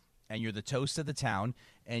 9-7-1. And you're the toast of the town,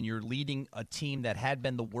 and you're leading a team that had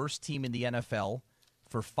been the worst team in the NFL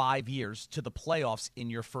for 5 years to the playoffs in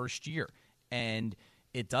your first year. And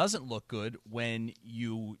it doesn't look good when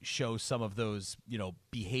you show some of those,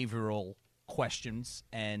 behavioral questions,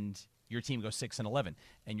 and your team goes 6-11,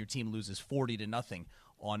 and your team loses 40-0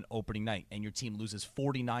 on opening night, and your team loses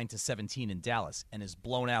 49-17 in Dallas, and is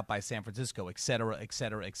blown out by San Francisco, et cetera, et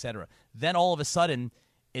cetera, et cetera. Then all of a sudden,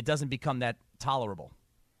 it doesn't become that tolerable.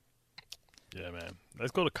 Yeah, man.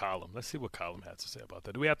 Let's go to Colin. Let's see what Colin has to say about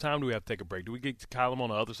that. Do we have time? Do we have to take a break? Do we get Colin on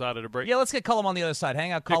the other side of the break? Yeah, let's get Colin on the other side.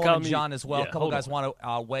 Hang out, Colin and John as well. Yeah, a couple guys want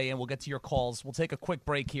to weigh in. We'll get to your calls. We'll take a quick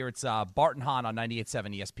break here. It's Bart and Hahn on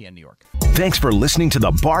 98.7 ESPN New York. Thanks for listening to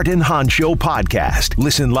the Bart and Hahn Show podcast.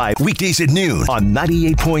 Listen live weekdays at noon on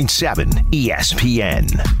 98.7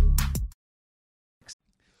 ESPN.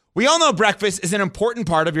 We all know breakfast is an important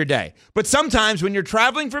part of your day, but sometimes when you're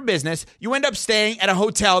traveling for business, you end up staying at a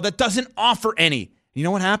hotel that doesn't offer any. You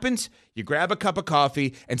know what happens? You grab a cup of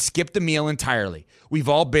coffee and skip the meal entirely. We've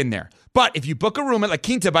all been there. But if you book a room at La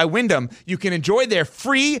Quinta by Wyndham, you can enjoy their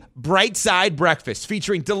free Bright Side breakfast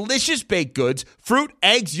featuring delicious baked goods, fruit,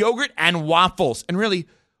 eggs, yogurt, and waffles. And really,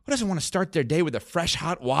 who doesn't want to start their day with a fresh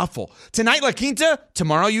hot waffle? Tonight, La Quinta,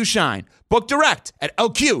 tomorrow you shine. Book direct at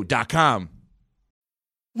lq.com.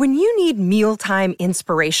 When you need mealtime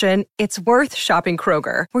inspiration, it's worth shopping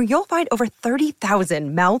Kroger, where you'll find over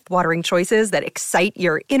 30,000 mouth-watering choices that excite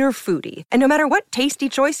your inner foodie. And no matter what tasty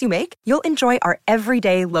choice you make, you'll enjoy our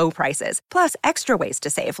everyday low prices, plus extra ways to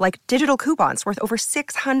save, like digital coupons worth over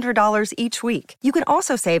 $600 each week. You can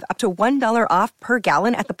also save up to $1 off per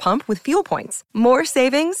gallon at the pump with fuel points. More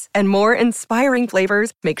savings and more inspiring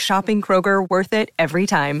flavors make shopping Kroger worth it every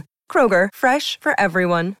time. Kroger, fresh for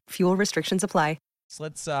everyone. Fuel restrictions apply. So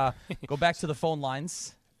let's go back to the phone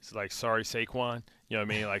lines. It's like, sorry, Saquon. You know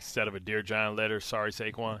what I mean? Like, instead of a Dear John letter, sorry,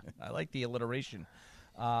 Saquon. I like the alliteration.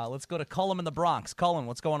 Let's go to Cullum in the Bronx. Cullum,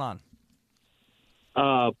 what's going on?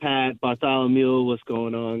 Pat, Bartholomew, what's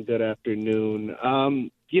going on? Good afternoon.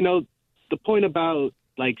 The point about,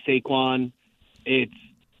 like, Saquon, it's,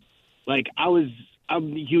 like, I was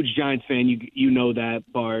I'm a huge Giants fan. You know that,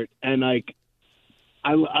 Bart. And like,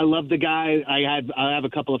 I love the guy. I have a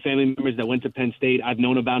couple of family members that went to Penn State. I've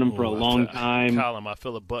known about him for a long time. Colin, I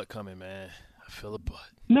feel a butt coming, man. I feel a butt.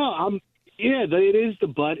 No, it is the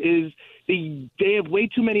butt. They have way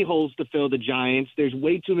too many holes to fill, the Giants. There's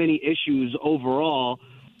way too many issues overall.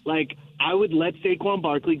 Like, I would let Saquon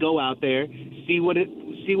Barkley go out there, see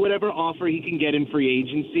whatever offer he can get in free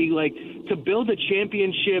agency. Like, to build a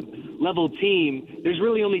championship level team, there's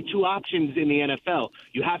really only two options in the NFL.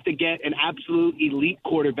 You have to get an absolute elite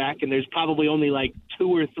quarterback, and there's probably only like 2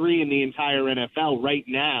 or 3 in the entire NFL right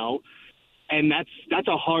now. And that's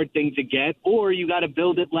a hard thing to get. Or you got to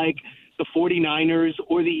build it like the 49ers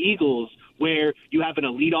or the Eagles, where you have an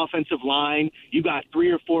elite offensive line, you got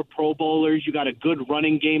 3 or 4 Pro Bowlers, you got a good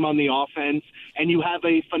running game on the offense, and you have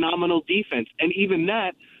a phenomenal defense. And even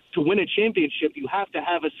that, to win a championship, you have to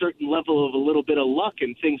have a certain level of a little bit of luck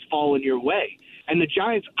and things fall in your way. And the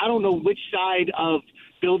Giants, I don't know which side of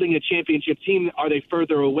building a championship team are they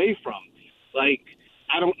further away from. Like,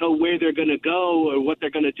 I don't know where they're going to go or what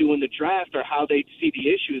they're going to do in the draft or how they see the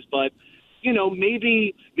issues. But, you know,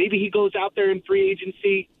 maybe he goes out there in free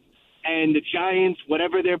agency and the Giants,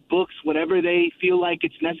 whatever their books, whatever they feel like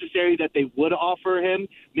it's necessary that they would offer him,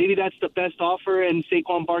 maybe that's the best offer and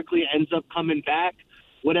Saquon Barkley ends up coming back,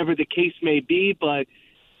 whatever the case may be. But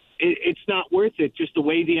it's not worth it. Just the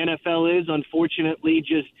way the NFL is, unfortunately,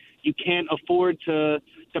 just you can't afford to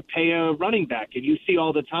pay a running back. And you see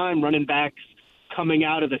all the time running backs coming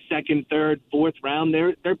out of the 2nd, 3rd, 4th round.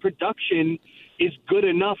 Their production is good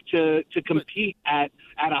enough to compete at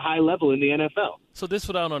a high level in the NFL. So this is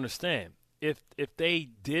what I don't understand. If they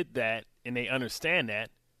did that and they understand that,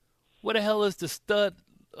 what the hell is the stud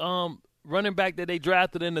running back that they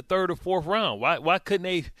drafted in the 3rd or 4th round? Why couldn't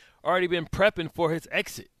they already been prepping for his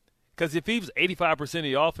exit? Because if he was 85% of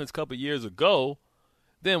the offense a couple of years ago,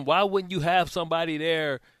 then why wouldn't you have somebody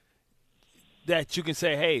there that you can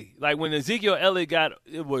say, hey, like when Ezekiel Elliott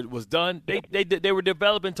was done, they were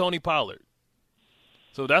developing Tony Pollard.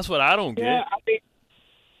 So that's what I don't get. Yeah,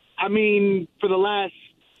 I mean, for the last,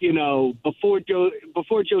 before Joe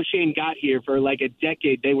Shane got here for like a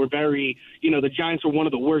decade, they were very, the Giants were one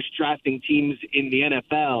of the worst drafting teams in the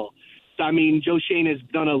NFL. So, I mean, Joe Shane has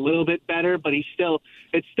done a little bit better, but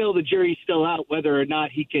the jury's still out whether or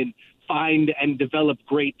not he can find and develop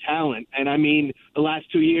great talent. And I mean, the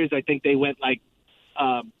last 2 years, I think they went like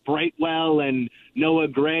Brightwell and Noah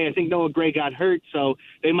Gray. I think Noah Gray got hurt, so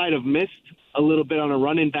they might have missed a little bit on a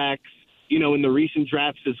running backs, in the recent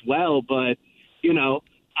drafts as well. But,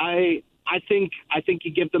 I think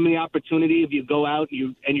you give them the opportunity if you go out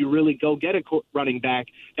and you really go get a running back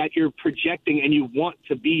that you're projecting and you want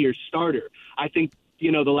to be your starter. I think, the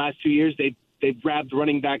last 2 years they've grabbed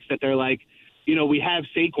running backs that they're like, we have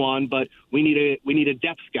Saquon, but we need a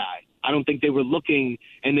depth guy. I don't think they were looking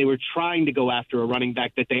and they were trying to go after a running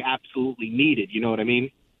back that they absolutely needed. You know what I mean?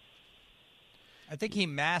 I think he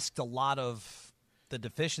masked a lot of the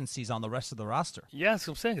deficiencies on the rest of the roster. Yeah, that's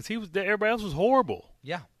what I'm saying. Because everybody else was horrible.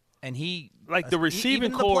 Yeah, and he the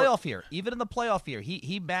receiving core even in the playoff year,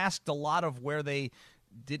 he masked a lot of where they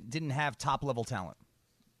didn't have top level talent.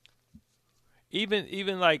 Even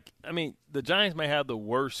the Giants may have the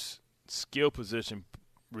worst skill position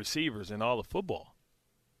receivers in all of football.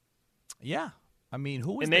 Yeah, I mean,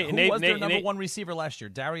 who was their number one receiver last year?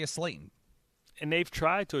 Darius Slayton. And they've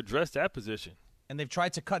tried to address that position. And they've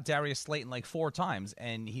tried to cut Darius Slayton like 4 times,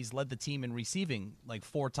 and he's led the team in receiving like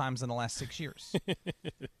 4 times in the last 6 years.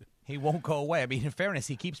 He won't go away. I mean, in fairness,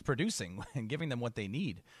 he keeps producing and giving them what they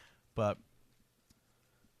need. But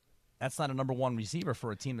that's not a number one receiver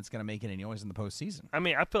for a team that's going to make any noise in the postseason. I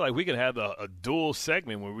mean, I feel like we could have a dual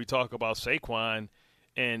segment where we talk about Saquon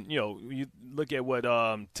and, you look at what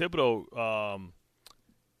Thibodeau,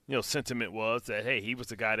 sentiment was that, hey, he was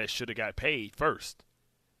the guy that should have got paid first.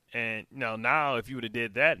 And now if you would have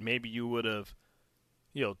did that, maybe you would have,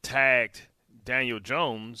 tagged Daniel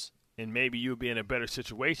Jones, and maybe you would be in a better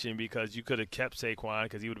situation because you could have kept Saquon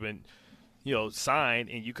because he would have been, signed,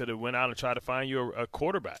 and you could have went out and tried to find you a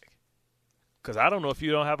quarterback. Because I don't know if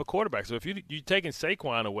you don't have a quarterback. So if you're taking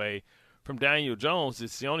Saquon away from Daniel Jones,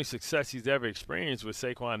 it's the only success he's ever experienced with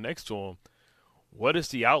Saquon next to him. What is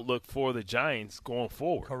the outlook for the Giants going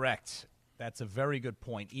forward? Correct. That's a very good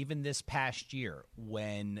point. Even this past year,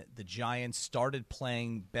 when the Giants started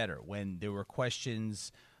playing better, when there were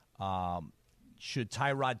questions, should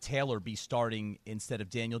Tyrod Taylor be starting instead of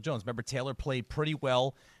Daniel Jones? Remember, Taylor played pretty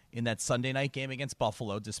well in that Sunday night game against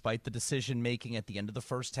Buffalo, despite the decision-making at the end of the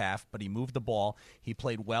first half, but he moved the ball. He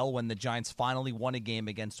played well when the Giants finally won a game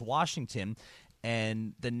against Washington,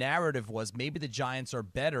 and the narrative was maybe the Giants are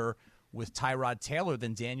better with Tyrod Taylor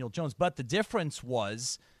than Daniel Jones. But the difference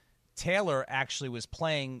was Taylor actually was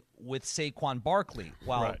playing with Saquon Barkley,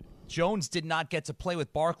 while Jones did not get to play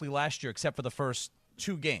with Barkley last year except for the first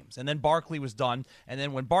 2 games. And then Barkley was done. And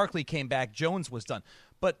then when Barkley came back, Jones was done.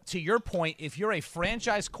 But to your point, if you're a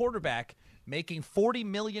franchise quarterback making $40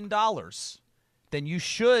 million, then you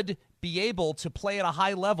should be able to play at a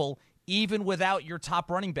high level even without your top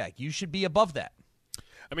running back. You should be above that.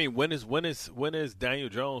 I mean, when is Daniel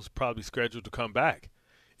Jones probably scheduled to come back?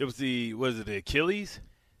 Was it the Achilles?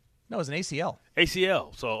 No, it was an ACL.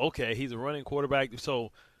 ACL. So, okay, he's a running quarterback.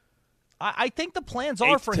 So I think the plans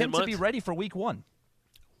are for him months? to be ready for week 1.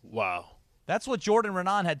 Wow. That's what Jordan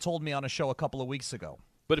Renan had told me on a show a couple of weeks ago.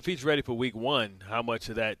 But if he's ready for week 1, how much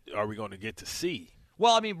of that are we going to get to see?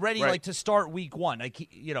 Well, I mean, ready like to start week 1. Like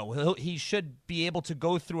he should be able to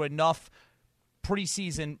go through enough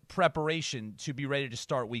preseason preparation to be ready to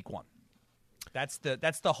start week 1. That's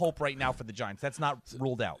the hope right now for the Giants. That's not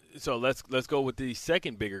ruled out. So let's go with the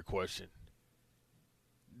second bigger question.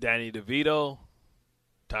 Danny DeVito,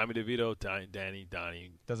 Tommy DeVito, Donnie.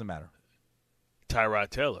 Doesn't matter. Tyrod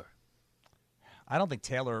Taylor. I don't think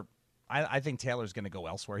Taylor – I think Taylor's going to go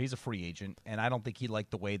elsewhere. He's a free agent, and I don't think he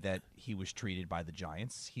liked the way that he was treated by the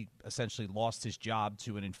Giants. He essentially lost his job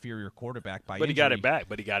to an inferior quarterback by injury. He got it back.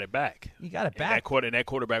 He got it back. And that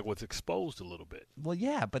quarterback was exposed a little bit. Well,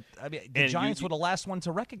 yeah, but I mean, the Giants were the last one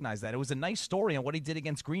to recognize that. It was a nice story, and what he did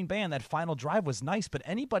against Green Bay on that final drive was nice, but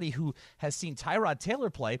anybody who has seen Tyrod Taylor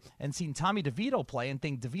play and seen Tommy DeVito play and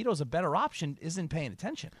think DeVito's a better option isn't paying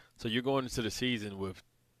attention. So you're going into the season with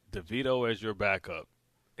DeVito as your backup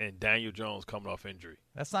and Daniel Jones coming off injury.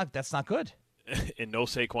 That's not good. And no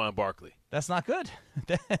Saquon Barkley. That's not good.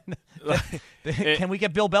 Can we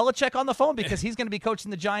get Bill Belichick on the phone, because he's going to be coaching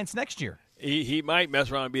the Giants next year? He might mess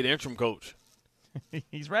around and be the interim coach.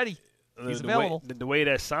 He's ready. He's available. The way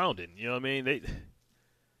that's sounding, you know what I mean?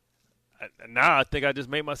 Now I think I just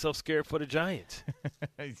made myself scared for the Giants.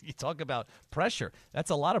 You talk about pressure. That's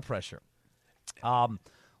a lot of pressure.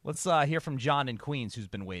 Let's hear from John in Queens, who's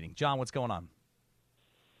been waiting. John, what's going on?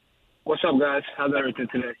 What's up, guys? How's everything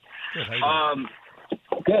today? Good. How you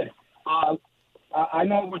doing? Good. I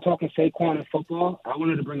know we're talking Saquon and football. I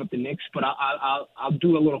wanted to bring up the Knicks, but I'll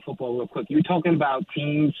do a little football real quick. You're talking about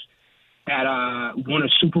teams that won a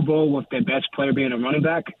Super Bowl with their best player being a running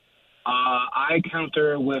back. I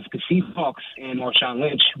counter with the Seahawks and Marshawn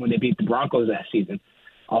Lynch when they beat the Broncos that season.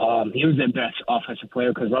 He was their best offensive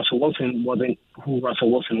player because Russell Wilson wasn't who Russell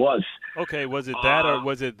Wilson was. Okay, was it that, or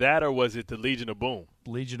was it the Legion of Boom?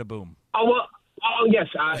 Legion of Boom. Oh yes,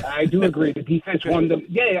 I do agree. The defense won them.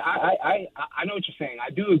 Yeah, I know what you're saying. I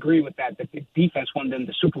do agree with that. The defense won them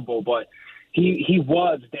the Super Bowl, but he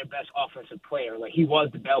was their best offensive player. Like, he was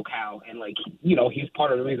the bell cow, and he's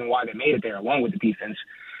part of the reason why they made it there, along with the defense.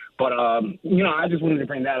 But I just wanted to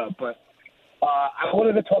bring that up. But I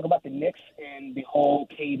wanted to talk about the Knicks and the whole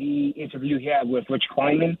KD interview he had with Rich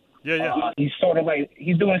Kleiman. Yeah. He's sort of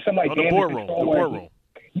he's doing some the boardroom.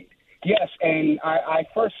 Yes, and I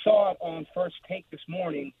first saw it on First Take this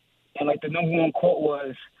morning, and the number one quote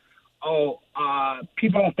was,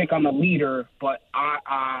 people don't think I'm a leader, but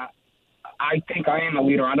I think I am a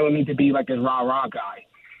leader. I don't need to be a rah-rah guy.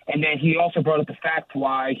 And then he also brought up the fact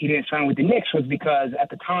why he didn't sign with the Knicks was because at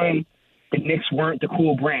the time the Knicks weren't the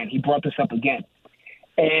cool brand. He brought this up again.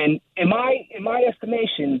 And in my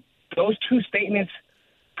estimation, those two statements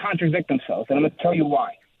contradict themselves, and I'm going to tell you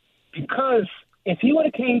why. Because if he would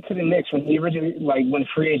have came to the Knicks when he originally went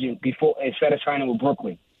free agent before instead of signing with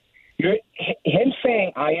Brooklyn, him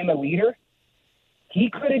saying I am a leader, he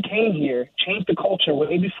could have came here, changed the culture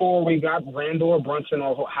way before we got Randall or Brunson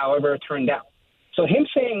or however it turned out. So him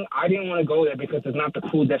saying I didn't want to go there because it's not the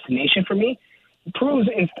cool destination for me proves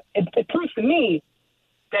to me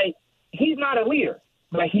that he's not a leader,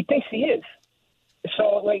 but he thinks he is.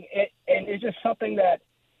 So and it's just something that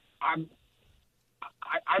I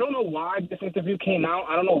don't know why this interview came out.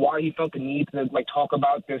 I don't know why he felt the need to talk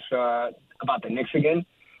about this about the Knicks again.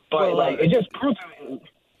 But it just proves.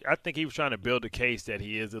 I think he was trying to build a case that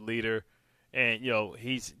he is a leader, and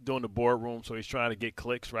he's doing the boardroom, so he's trying to get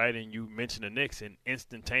clicks, right? And you mention the Knicks, and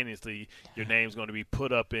instantaneously your name's going to be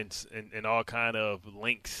put up in all kind of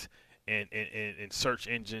links and search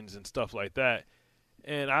engines and stuff like that.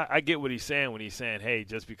 And I get what he's saying when he's saying, hey,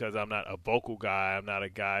 just because I'm not a vocal guy, I'm not a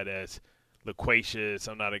guy that's loquacious,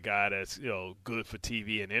 I'm not a guy that's good for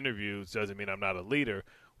TV and interviews, doesn't mean I'm not a leader,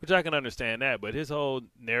 which I can understand that. But his whole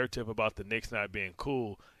narrative about the Knicks not being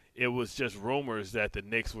cool, it was just rumors that the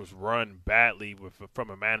Knicks was run badly from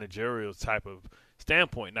a managerial type of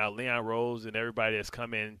standpoint. Now, Leon Rose and everybody that's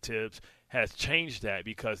come in, Tibbs, has changed that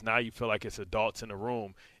because now you feel like it's adults in the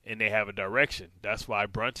room and they have a direction. That's why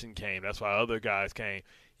Brunson came. That's why other guys came.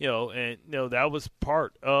 That was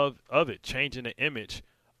part of it, changing the image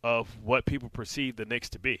of what people perceive the Knicks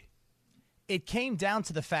to be. It came down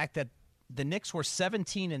to the fact that the Knicks were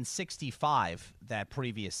 17-65 that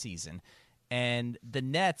previous season, and the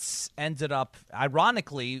Nets ended up,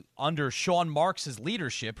 ironically, under Sean Marks'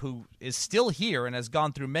 leadership, who is still here and has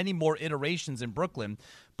gone through many more iterations in Brooklyn.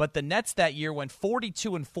 But the Nets that year went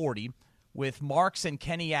 42-40 with Marks and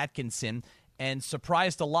Kenny Atkinson and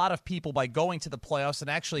surprised a lot of people by going to the playoffs and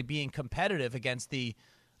actually being competitive against the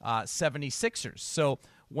 76ers. So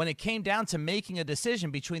when it came down to making a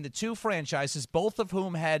decision between the two franchises, both of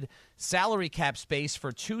whom had salary cap space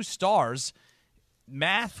for 2 stars,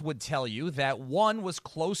 math would tell you that one was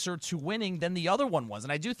closer to winning than the other one was.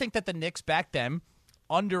 And I do think that the Knicks back then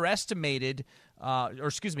overestimated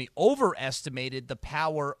the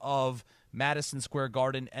power of Madison Square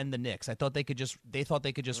Garden and the Knicks. They thought they could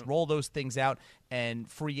just roll those things out and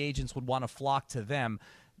free agents would want to flock to them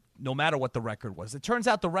no matter what the record was. It turns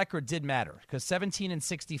out the record did matter because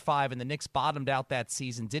 17-65 and the Knicks bottomed out that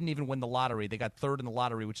season, didn't even win the lottery. They got third in the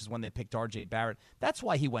lottery, which is when they picked R.J. Barrett. That's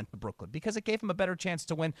why he went to Brooklyn, because it gave him a better chance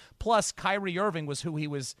to win. Plus, Kyrie Irving was who he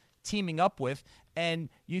was teaming up with. And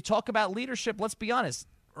you talk about leadership, let's be honest,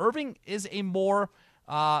 Irving is a more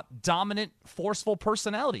dominant, forceful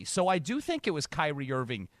personality. So I do think it was Kyrie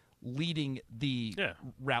Irving leading the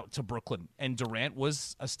route to Brooklyn, and Durant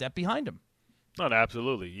was a step behind him. No,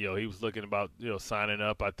 absolutely. He was looking about signing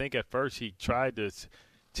up. I think at first he tried to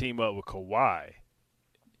team up with Kawhi.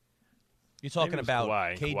 You're talking about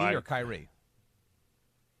KD or Kyrie?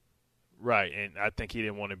 Right, and I think he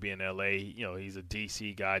didn't want to be in L.A. He's a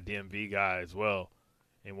D.C. guy, DMV guy as well,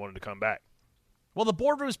 and wanted to come back. Well, the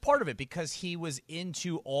boardroom was part of it because he was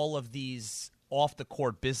into all of these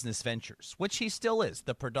off-the-court business ventures, which he still is,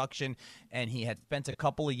 the production, and he had spent a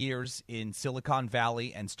couple of years in Silicon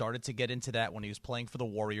Valley and started to get into that when he was playing for the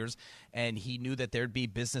Warriors, and he knew that there'd be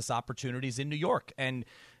business opportunities in New York. And,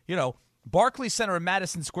 Barclays Center and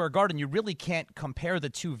Madison Square Garden, you really can't compare the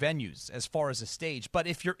two venues as far as a stage. But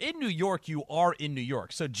if you're in New York, you are in New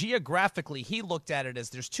York. So geographically, he looked at it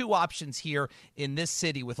as there's 2 options here in this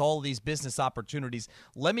city with all of these business opportunities.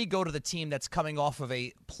 Let me go to the team that's coming off of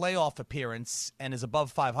a playoff appearance and is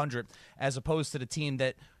above 500 as opposed to the team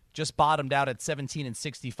that just bottomed out at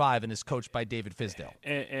 17-65 and is coached by David Fizdale.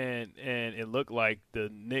 And it looked like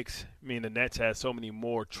the Nets had so many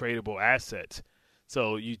more tradable assets.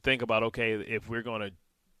 So you think about, okay, if we're going to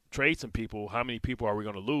trade some people, how many people are we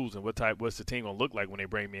going to lose, and what's the team going to look like when they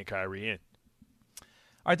bring me and Kyrie in?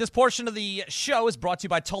 All right, this portion of the show is brought to you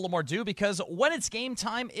by Tullamore Dew, because when it's game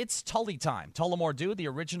time, it's Tully time. Tullamore Dew, the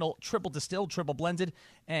original triple distilled, triple blended,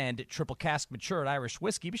 and triple cask matured Irish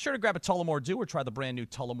whiskey. Be sure to grab a Tullamore Dew or try the brand new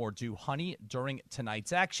Tullamore Dew Honey during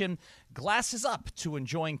tonight's action. Glasses up to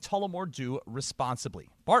enjoying Tullamore Dew responsibly.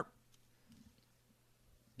 Bart?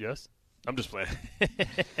 Yes? I'm just playing.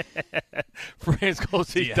 Friends, go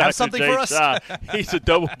see Dr. Have something Jay for us? Shaw. He's a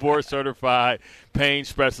double board certified pain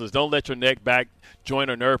specialist. Don't let your neck, back,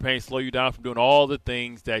 joint, or nerve pain slow you down from doing all the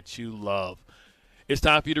things that you love. It's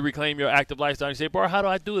time for you to reclaim your active lifestyle. You say, Bar, how do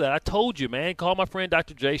I do that? I told you, man. Call my friend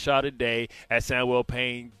Dr. Jay Shaw today at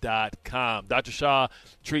SandwellPain.com. Dr. Shaw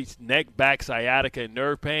treats neck, back, sciatica, and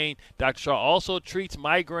nerve pain. Dr. Shaw also treats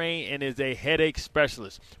migraine and is a headache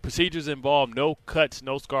specialist. Procedures involve no cuts,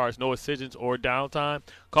 no scars, no incisions, or downtime.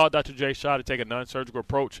 Call Dr. Jay Shaw to take a non-surgical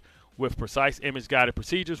approach with precise image-guided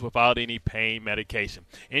procedures without any pain medication.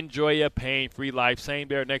 Enjoy a pain-free life.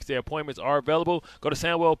 Same-day or next-day appointments are available. Go to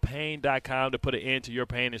SandwellPain.com to put an end to your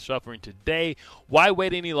pain and suffering today. Why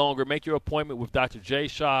wait any longer? Make your appointment with Dr. Jay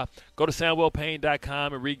Shaw. Go to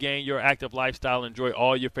SandwellPain.com and regain your active lifestyle and enjoy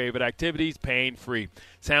all your favorite activities pain-free.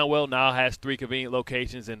 Sandwell now has 3 convenient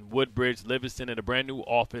locations in Woodbridge, Livingston, and a brand-new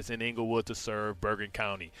office in Inglewood to serve Bergen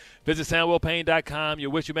County. Visit SandwellPain.com.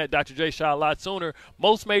 You'll wish you met Dr. Jay Shaw a lot sooner.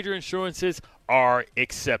 Most major insurances are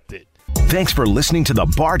accepted. Thanks for listening to the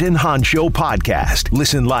Bart and Hahn Show podcast.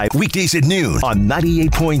 Listen live weekdays at noon on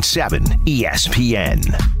 98.7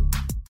 ESPN.